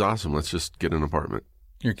place is awesome. Let's just get an apartment.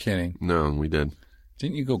 You're kidding. No, and we did.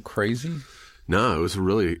 Didn't you go crazy? No,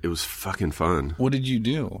 it was fucking fun. What did you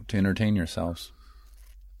do to entertain yourselves?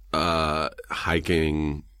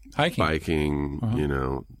 Hiking, biking,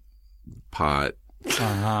 pot.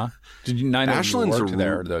 Did you? I know Ashland's you worked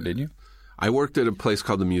there, though, did you? I worked at a place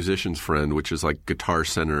called the Musician's Friend, which is like Guitar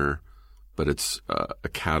Center, but it's a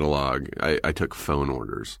catalog. I took phone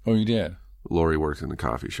orders. Oh, you did? Lori worked in the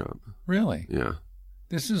coffee shop. Really? Yeah.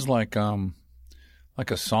 This is like a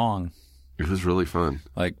song. It was really fun.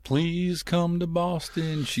 Like, please come to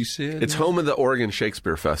Boston, she said. It's home of the Oregon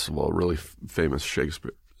Shakespeare Festival, a really famous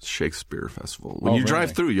Shakespeare festival. When you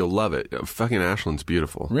drive through, you'll love it. Fucking Ashland's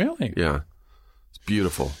beautiful. Really? Yeah. It's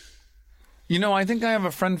beautiful. You know, I think I have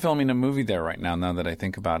a friend filming a movie there right now that I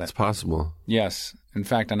think about it. It's possible. Yes. In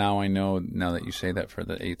fact, now I know, now that you say that for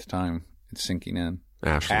the 8th time, it's sinking in.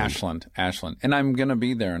 Ashland. Ashland. And I'm going to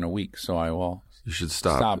be there in a week, so I will You should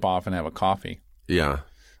stop. stop off and have a coffee. Yeah.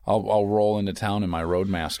 I'll roll into town in my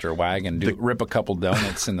Roadmaster wagon, rip a couple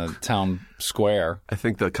donuts in the town square. I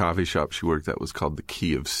think the coffee shop she worked at was called the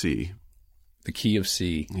Key of C. The Key of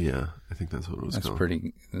C. Yeah, I think that's what it was That's called.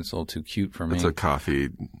 that's a little too cute for me. It's a coffee.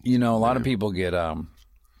 You know, a lot of people get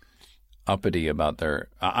uppity about their.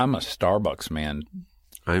 I'm a Starbucks man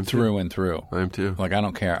I'm through and through. I'm too. Like I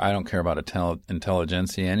don't care. I don't care about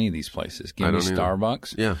Intelligentsia, any of these places. Give I me don't either.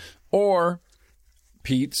 Starbucks. Yeah. Or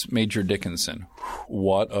Pete's Major Dickinson.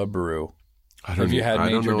 What a brew! I Have you had I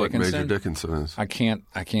don't Major know what Dickinson? Major Dickinson is. I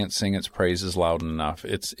can't sing its praises loud enough.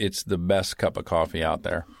 It's the best cup of coffee out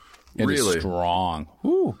there. It is Really? strong.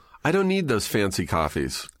 Woo. I don't need those fancy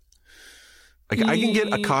coffees. Like, I can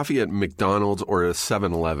get a coffee at McDonald's or a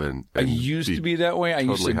 7-Eleven. I used to be that way. I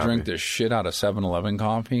used to totally drink happy. the shit out of 7-Eleven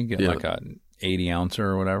coffee, get Yeah. like a 80 ouncer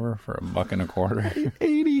or whatever for $1.25.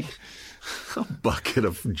 80. A bucket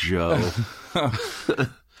of Joe.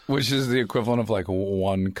 Which is the equivalent of like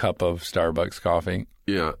 1 cup of Starbucks coffee.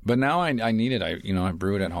 Yeah. But now I need it. I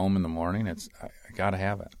brew it at home in the morning. I got to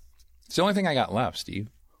have it. It's the only thing I got left, Steve.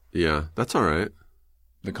 Yeah. That's all right.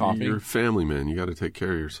 The coffee. You're a family man. You got to take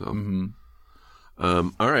care of yourself. Mm-hmm.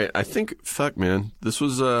 All right. I think, fuck, man. This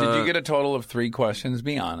was... Did you get a total of 3 questions?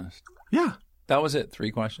 Be honest. Yeah. That was it?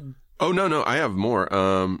 3 questions? Oh, no. I have more.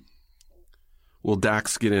 Will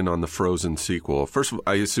Dax get in on the Frozen sequel? First of all,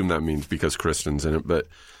 I assume that means because Kristen's in it, but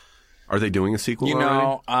are they doing a sequel You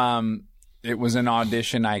already? know, it was an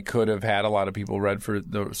audition. I could have had a lot of people read for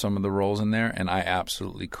some of the roles in there, and I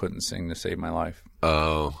absolutely couldn't sing to save my life.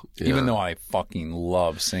 Oh, yeah. Even though I fucking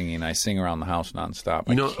love singing. I sing around the house nonstop.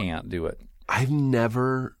 I can't do it. I've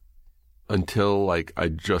never, until like I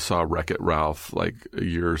just saw Wreck-It Ralph like a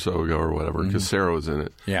year or so ago or whatever, because Sarah was in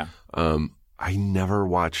it. Yeah. I never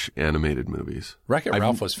watch animated movies. Wreck-It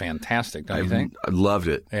Ralph was fantastic, don't you think? I loved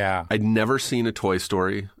it. Yeah. I'd never seen a Toy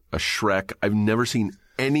Story, a Shrek. I've never seen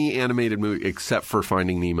any animated movie except for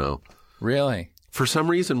Finding Nemo. Really? For some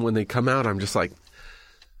reason, when they come out, I'm just like,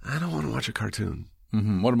 I don't want to watch a cartoon.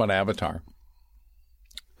 Mm-hmm. What about Avatar?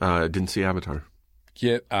 I didn't see Avatar.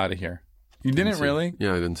 Get out of here. You didn't really?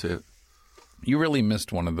 Yeah, I didn't see it. You really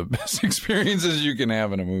missed one of the best experiences you can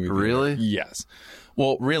have in a movie theater. Really? Yes.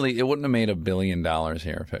 Well, really, it wouldn't have made $1 billion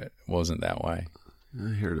here if it wasn't that way. I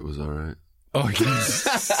heard it was all right. Oh,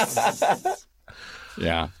 yes.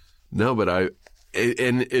 Yeah. No, but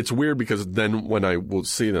and it's weird because then when I will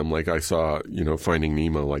see them, like I saw, Finding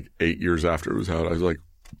Nemo like 8 years after it was out, I was like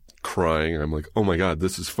crying. I'm like, oh my God,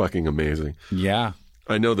 this is fucking amazing. Yeah.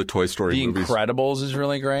 I know the Toy Story movies. The Incredibles is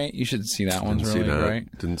really great. You should see that one's really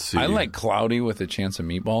great. Didn't see I like Cloudy with a Chance of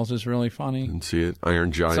Meatballs is really funny. Didn't see it.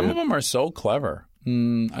 Iron Giant. Some of them are so clever. I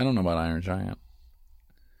don't know about Iron Giant.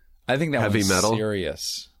 I think that Heavy was Metal?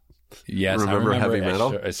 serious. Yes, Remember Heavy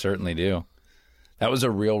Metal? I certainly do. That was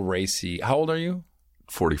a real racy. How old are you?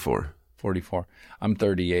 44. 44. I'm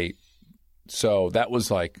 38. So that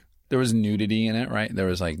was like, there was nudity in it, right? There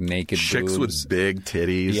was like naked chicks boobs. with big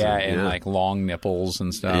titties. Yeah, and like long nipples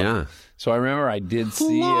and stuff. Yeah. So I remember I did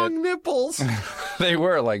see long nipples. They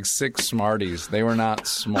were like 6 Smarties. They were not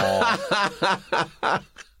small.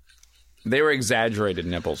 They were exaggerated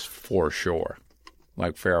nipples for sure.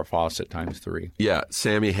 Like Farrah Fawcett times 3. Yeah,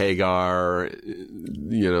 Sammy Hagar,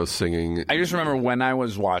 singing. I just remember when I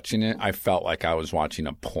was watching it, I felt like I was watching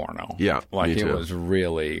a porno. Yeah, like me it too. was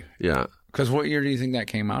really. Yeah. Because what year do you think that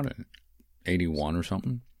came out in? 81 or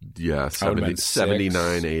something? Yeah,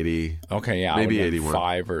 79, 80. Okay, yeah. Maybe 81.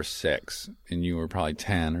 5 or 6, and you were probably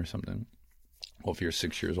 10 or something. Well, if you're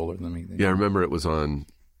 6 years older than me. Yeah, I remember it was on,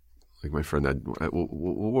 like my friend had, what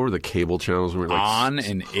were the cable channels? We were like, On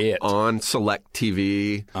and It. On Select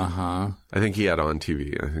TV. Uh-huh. I think he had On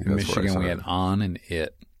TV. I think In that's where I Michigan, saw we it. had On and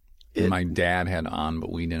It. And my dad had On, but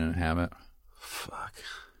we didn't have it. Fuck.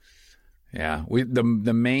 Yeah, the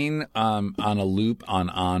main on a loop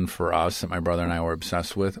on for us that my brother and I were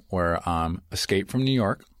obsessed with were Escape from New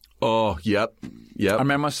York. Oh, yep. I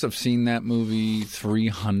mean, I must have seen that movie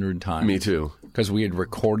 300 times. Me too. Because we had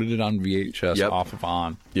recorded it on VHS off of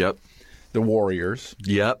On. Yep. The Warriors.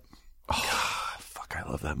 Yep. Oh, fuck, I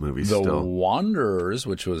love that movie The still. Wanderers,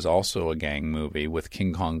 which was also a gang movie with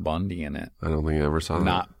King Kong Bundy in it. I don't think I ever saw that.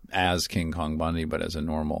 Not as King Kong Bundy, but as a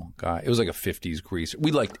normal guy. It was like a 50s greaser.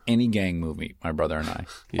 We liked any gang movie, my brother and I.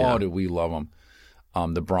 Yeah. Oh, did we love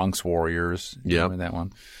them. The Bronx Warriors. Yep. Remember that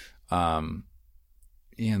one?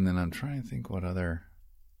 Yeah, and then I'm trying to think what other...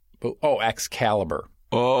 Excalibur.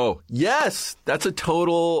 Oh, yes. That's a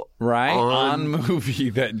total... Right? On movie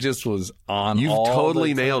that just was on You've all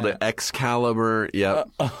totally the nailed time. it. Excalibur. Yep.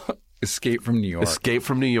 Escape from New York. Escape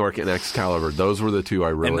from New York and Excalibur. Those were the two I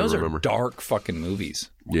really and those remember. are dark fucking movies.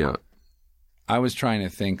 Yeah. I was trying to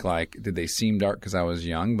think, like, did they seem dark because I was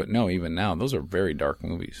young? But no, even now, those are very dark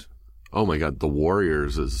movies. Oh, my God. The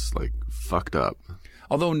Warriors is, like, fucked up.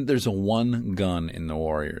 Although there's a one gun in The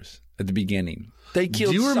Warriors at the beginning. They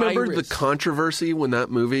killed Do you remember Cyrus. the controversy when that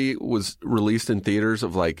movie was released in theaters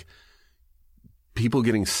of, like, people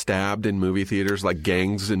getting stabbed in movie theaters, like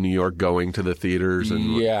gangs in New York going to the theaters?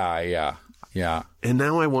 And Yeah. And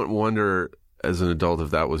now I wonder, as an adult, if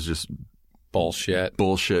that was just Bullshit.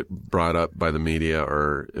 brought up by the media,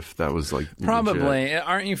 or if that was like Probably. legit.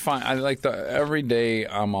 Aren't you fine? I like every day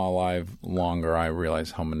I'm alive longer, I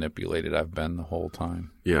realize how manipulated I've been the whole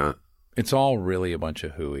time. Yeah. It's all really a bunch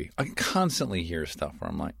of hooey. I constantly hear stuff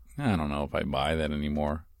where I'm like, I don't know if I buy that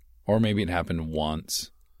anymore. Or maybe it happened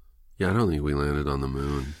once. Yeah, I don't think we landed on the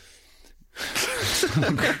moon.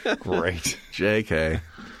 Great. JK.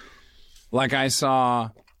 Like I saw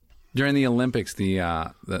during the Olympics,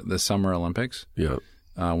 the Summer Olympics, Yeah.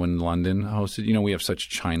 when London hosted. You know, we have such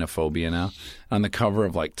China-phobia now. On the cover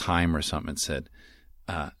of like Time or something, it said,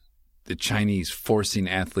 the Chinese forcing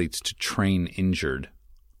athletes to train injured.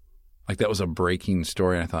 Like that was a breaking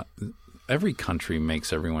story. And I thought, every country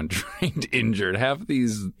makes everyone trained injured. Have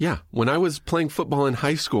these... Yeah. When I was playing football in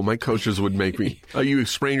high school, my coaches would make me, oh, you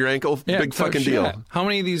sprained your ankle? Big fucking deal. How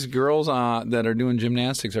many of these girls that are doing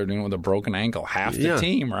gymnastics are doing it with a broken ankle? Half the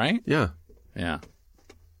team, right? Yeah. Yeah.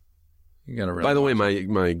 You got to really... By the way,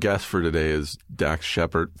 my guest for today is Dax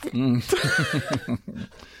Shepard.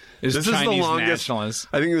 Is This Chinese is the longest. nationalist.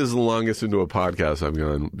 I think this is the longest into a podcast I've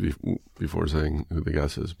gone before saying who the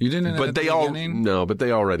guest is. You didn't. But at the they all beginning? no, but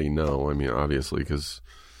they already know. I mean, obviously, because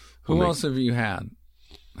Who else have you had?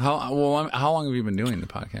 How long have you been doing the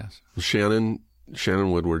podcast? Shannon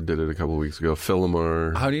Woodward did it a couple of weeks ago. Phil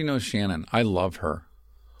Lamar. How do you know Shannon? I love her.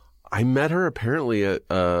 I met her apparently at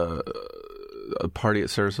a party at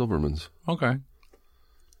Sarah Silverman's. Okay.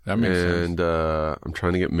 That makes sense. And I'm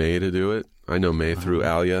trying to get May to do it. I know May through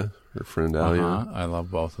Alia, her friend Alia. I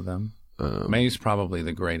love both of them. May's probably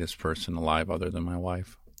the greatest person alive other than my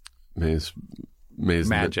wife. May's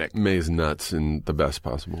magic. May's nuts in the best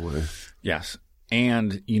possible way. Yes.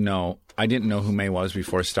 And, I didn't know who May was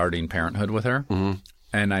before starting Parenthood with her. Mm-hmm.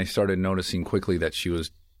 And I started noticing quickly that she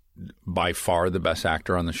was by far the best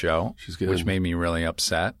actor on the show, which made me really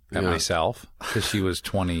upset at myself because she was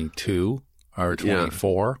 22 or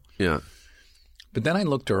 24. Yeah. But then I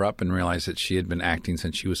looked her up and realized that she had been acting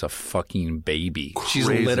since she was a fucking baby. Crazy. She's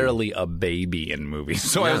literally a baby in movies.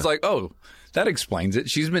 So I was like, oh, that explains it.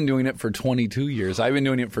 She's been doing it for 22 years. I've been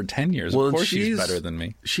doing it for 10 years. Well, of course she's better than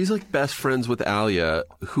me. She's like best friends with Alia,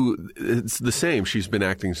 who it's the same. She's been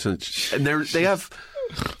acting since. And they have.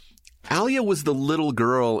 Alia was the little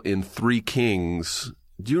girl in Three Kings.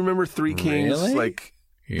 Do you remember Three Kings? Really? Like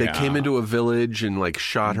they came into a village and like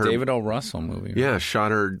shot her. David O. Russell movie. Yeah,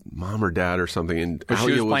 shot her mom or dad or something. And but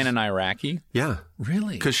Alia she was playing an Iraqi? Yeah.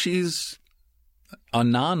 Really? Because she's a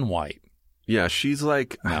non-white. Yeah, she's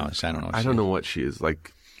like no, I don't know. I don't know what she is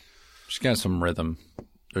like. She's got some rhythm.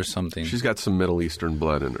 There's something. She's got some Middle Eastern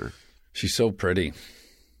blood in her. She's so pretty.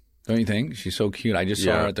 Don't you think? She's so cute. I just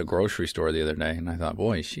saw her at the grocery store the other day, and I thought,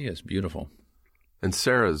 boy, she is beautiful. And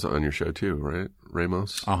Sarah's on your show too, right?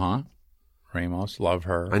 Ramos? Uh-huh. Ramos, love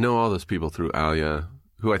her. I know all those people through Alia,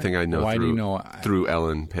 who I think I know through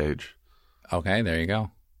Ellen Page. Okay, there you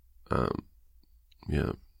go.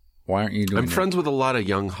 Yeah. Why aren't you doing I'm friends with a lot of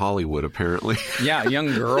young Hollywood, apparently. Yeah,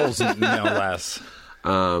 young girls, no less.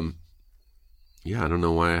 Yeah, I don't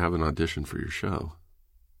know why I haven't auditioned for your show.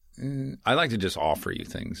 I like to just offer you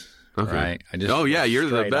things. Okay. Right? You're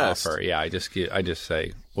the best. Offer. Yeah, I just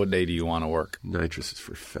say, what day do you want to work? Nitrous is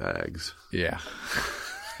for fags. Yeah.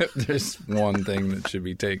 There's one thing that should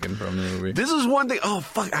be taken from the movie. This is one thing. Oh,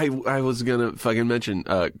 fuck. I was going to fucking mention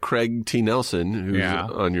Craig T. Nelson, who's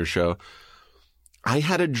on your show. I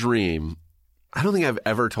had a dream. I don't think I've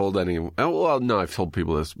ever told anyone. Well, no, I've told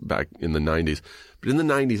people this back in the 90s. But in the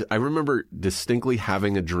 90s, I remember distinctly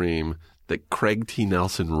having a dream that Craig T.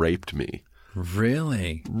 Nelson raped me.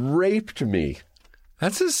 Really? Raped me.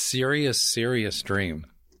 That's a serious, serious dream.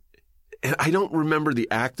 And I don't remember the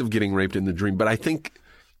act of getting raped in the dream, but I think...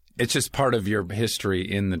 It's just part of your history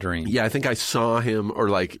in the dream. Yeah, I think I saw him, or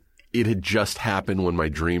like it had just happened when my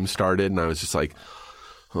dream started, and I was just like,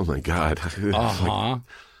 oh my God. Uh-huh.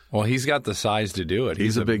 Well, he's got the size to do it.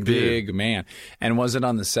 He's a big man. And was it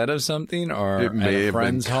on the set of something or at a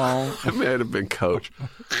friend's home? It may have been Coach.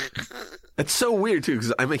 It's so weird, too,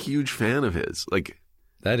 because I'm a huge fan of his. Like,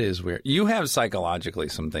 that is weird. You have psychologically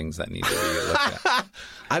some things that need to be looked at.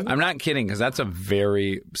 I'm not kidding, because that's a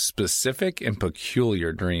very specific and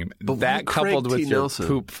peculiar dream. But that coupled with your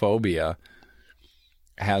poop phobia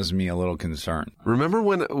has me a little concerned. Remember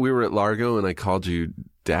when we were at Largo and I called you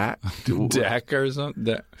Dak? Dak or something?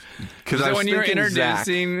 Was it when you were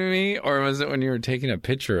introducing me, or was it when you were taking a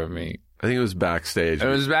picture of me? I think it was backstage. It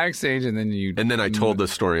was backstage, and then you... And then I told the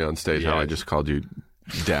story on stage, how I just called you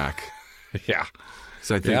Dak. Yeah.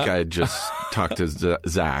 Because I think I had just talked to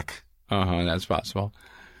Zach. Uh-huh, that's possible.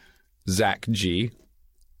 Zach G.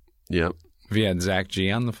 Yep. Have you had Zach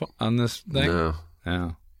G on this thing? No.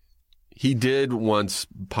 Oh. He did once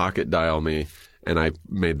pocket dial me, and I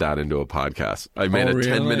made that into a podcast. I made a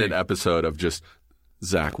 10-minute episode of just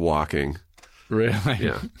Zach walking. Really?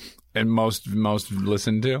 Yeah. And most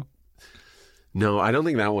listened to? No, I don't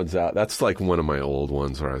think that one's out. That's like one of my old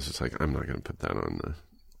ones where I was just like, I'm not going to put that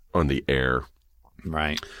on the air.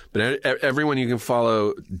 Right. But everyone, you can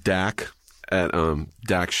follow Dak at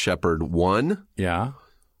Dak Shepard 1. Yeah.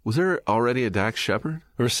 Was there already a Dak Shepard?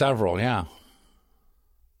 There were several, yeah.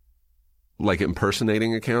 Like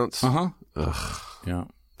impersonating accounts? Uh-huh. Ugh. Yeah.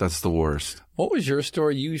 That's the worst. What was your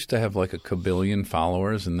story? You used to have like a kabillion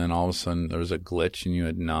followers, and then all of a sudden there was a glitch and you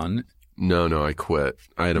had none? No, I quit.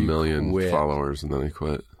 I had 1 million followers, and then I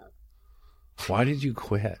quit. Why did you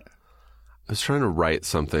quit? I was trying to write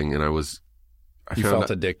something, and you felt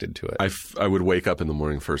addicted to it. I would wake up in the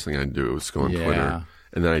morning, first thing I'd do was go on Twitter,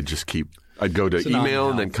 and then I'd go to email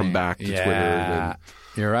and then come back to Twitter. And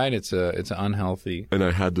you're right. It's an unhealthy. And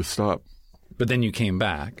I had to stop. But then you came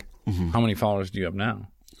back. Mm-hmm. How many followers do you have now?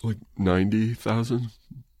 Like 90,000.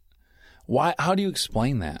 Why? How do you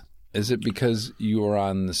explain that? Is it because you were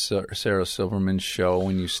on the Sarah Silverman show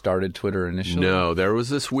when you started Twitter initially? No, there was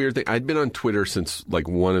this weird thing. I'd been on Twitter since like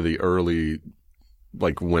one of the early,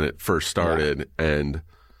 like when it first started. Yeah. And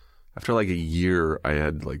after like a year, I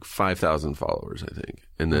had like 5,000 followers, I think.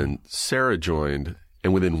 And then Sarah joined,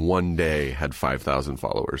 and within one day had 5,000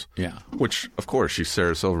 followers. Yeah. Which, of course, she's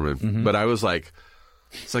Sarah Silverman. Mm-hmm. But I was like,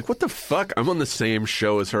 It's like, what the fuck? I'm on the same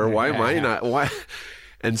show as her. Why am I not? Why?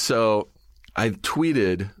 And so I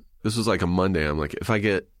tweeted, this was like a Monday. I'm like, if I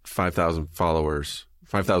get 5,000 followers,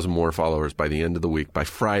 5,000 more followers by the end of the week, by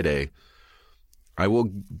Friday, I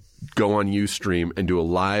will go on Ustream and do a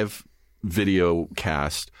live video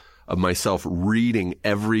cast of myself reading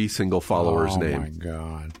every single follower's name. Oh, my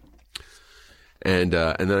God. And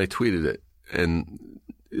then I tweeted it. And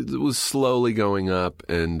it was slowly going up.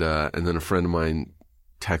 And then a friend of mine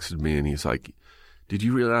texted me and he's like, did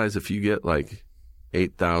you realize if you get like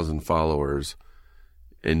 8,000 followers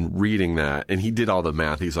and reading that, and he did all the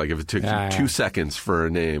math. He's like, if it took you 2 seconds for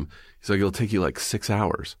a name, he's like, it'll take you like 6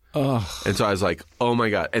 hours. Ugh. And so I was like, oh my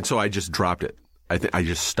God. And so I just dropped it. I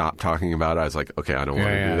just stopped talking about it. I was like, okay, I don't want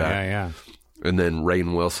to do that. Yeah. And then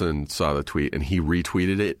Rainn Wilson saw the tweet and he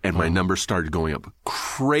retweeted it, and my numbers started going up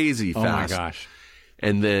crazy fast. Oh my gosh.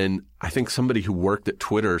 And then I think somebody who worked at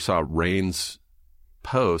Twitter saw Rainn's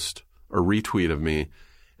post or retweet of me,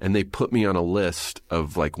 and they put me on a list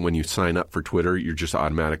of like, when you sign up for Twitter, you're just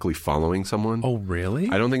automatically following someone. Oh, really?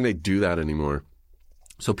 I don't think they do that anymore.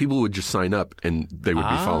 So people would just sign up and they would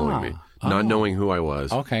be following me, not knowing who I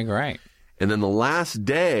was. Okay, great. And then the last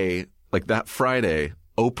day, like that Friday,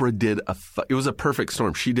 Oprah did it was a perfect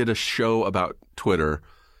storm. She did a show about Twitter,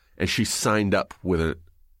 and she signed up with a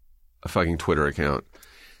fucking Twitter account.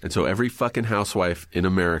 And so every fucking housewife in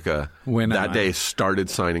America that day started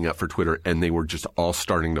signing up for Twitter, and they were just all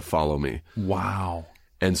starting to follow me. Wow.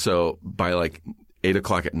 And so by like 8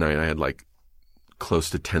 o'clock at night, I had like close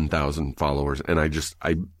to 10,000 followers. And I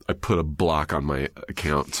put a block on my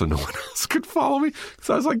account so no one else could follow me.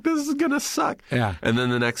 So I was like, this is going to suck. Yeah. And then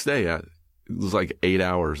the next day, it was like 8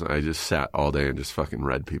 hours. And I just sat all day and just fucking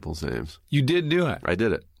read people's names. You did do it. I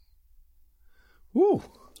did it. Woo.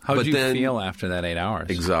 How did you feel after that 8 hours?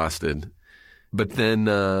 Exhausted. But then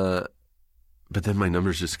my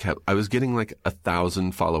numbers just kept, I was getting like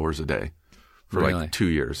 1,000 followers a day for like 2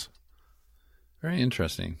 years. Very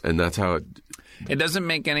interesting. And that's how it doesn't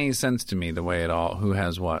make any sense to me the way who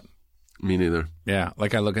has what. Me neither. Yeah.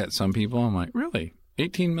 Like I look at some people, I'm like, really?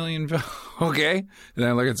 18 million? Okay. And then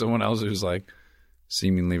I look at someone else who's like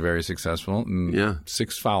seemingly very successful and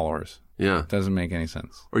 6 followers. Yeah. It doesn't make any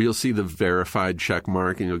sense. Or you'll see the verified check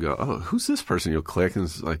mark and you'll go, oh, who's this person? You'll click and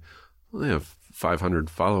it's like, well, they have 500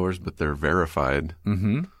 followers, but they're verified.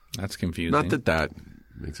 Mm-hmm. That's confusing. Not that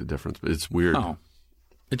makes a difference, but it's weird. Oh.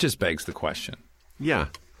 It just begs the question. Yeah.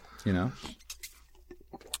 You know?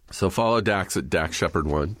 So follow Dax at Dax Shepard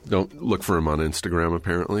 1. Don't look for him on Instagram,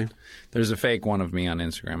 apparently. There's a fake one of me on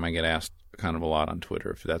Instagram. I get asked kind of a lot on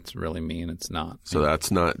Twitter if that's really me, and it's not. So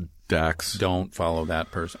that's not Dax. Don't follow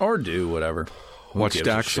that person. Or do, whatever. Watch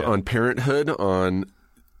Dax on Parenthood on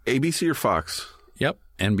ABC or Fox? Yep,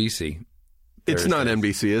 NBC. It's not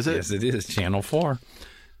NBC, is it? Yes, it is. Channel 4.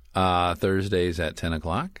 Thursdays at 10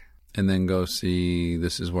 o'clock. And then go see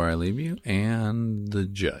This Is Where I Leave You and The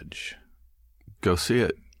Judge. Go see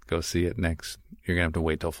it. Go see it next. You're going to have to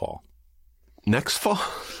wait till fall. Next fall?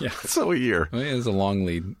 Yeah. So a year. Well, yeah, it's a long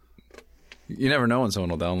lead. You never know when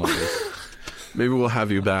someone will download this. Maybe we'll have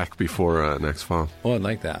you back before next fall. Oh, I'd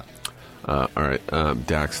like that. All right.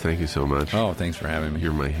 Dax, thank you so much. Oh, thanks for having me.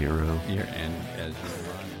 You're my hero. As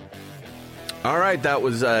all right. That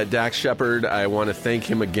was Dax Shepard. I want to thank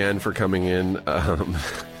him again for coming in.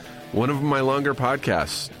 One of my longer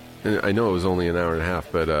podcasts. I know it was only an hour and a half,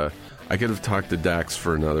 but I could have talked to Dax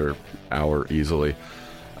for another hour easily.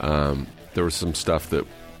 There was some stuff that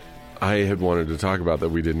I had wanted to talk about that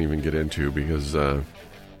we didn't even get into because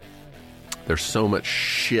there's so much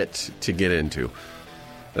shit to get into.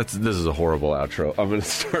 This is a horrible outro. I'm going to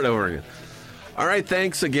start over again. All right,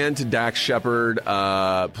 thanks again to Dax Shepard.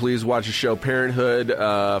 Please watch his show Parenthood.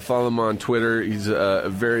 Follow him on Twitter. He's a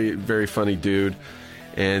very, very funny dude.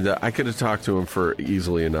 And I could have talked to him for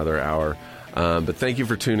easily another hour. But thank you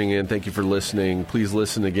for tuning in. Thank you for listening. Please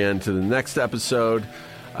listen again to the next episode.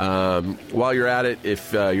 While you're at it,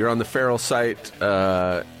 if you're on the Feral site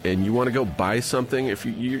and you want to go buy something, if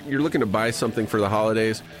you're looking to buy something for the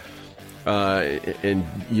holidays and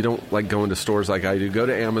you don't like going to stores like I do, go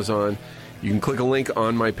to Amazon. You can click a link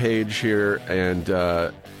on my page here, and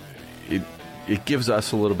it gives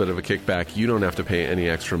us a little bit of a kickback. You don't have to pay any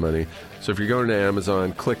extra money. So if you're going to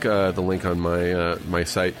Amazon, click the link on my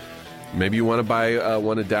site. Maybe you want to buy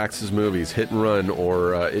one of Dax's movies, Hit and Run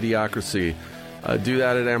or Idiocracy. Do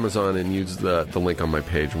that at Amazon and use the link on my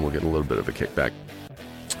page, and we'll get a little bit of a kickback.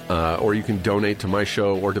 Or you can donate to my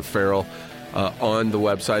show or to Feral on the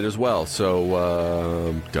website as well.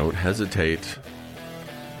 So don't hesitate.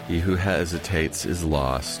 He who hesitates is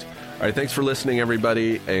lost. All right, thanks for listening,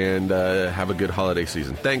 everybody, and have a good holiday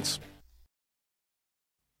season. Thanks.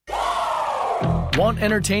 Want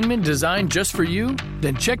entertainment designed just for you?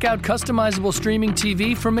 Then check out customizable streaming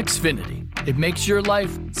TV from Xfinity. It makes your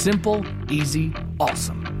life simple, easy,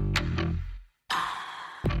 awesome.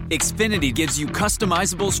 Xfinity gives you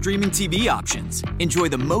customizable streaming TV options. Enjoy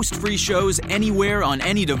the most free shows anywhere on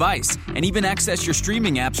any device, and even access your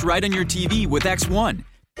streaming apps right on your TV with X1.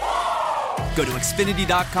 Go to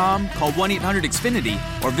Xfinity.com, call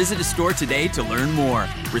 1-800-XFINITY, or visit a store today to learn more.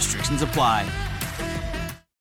 Restrictions apply.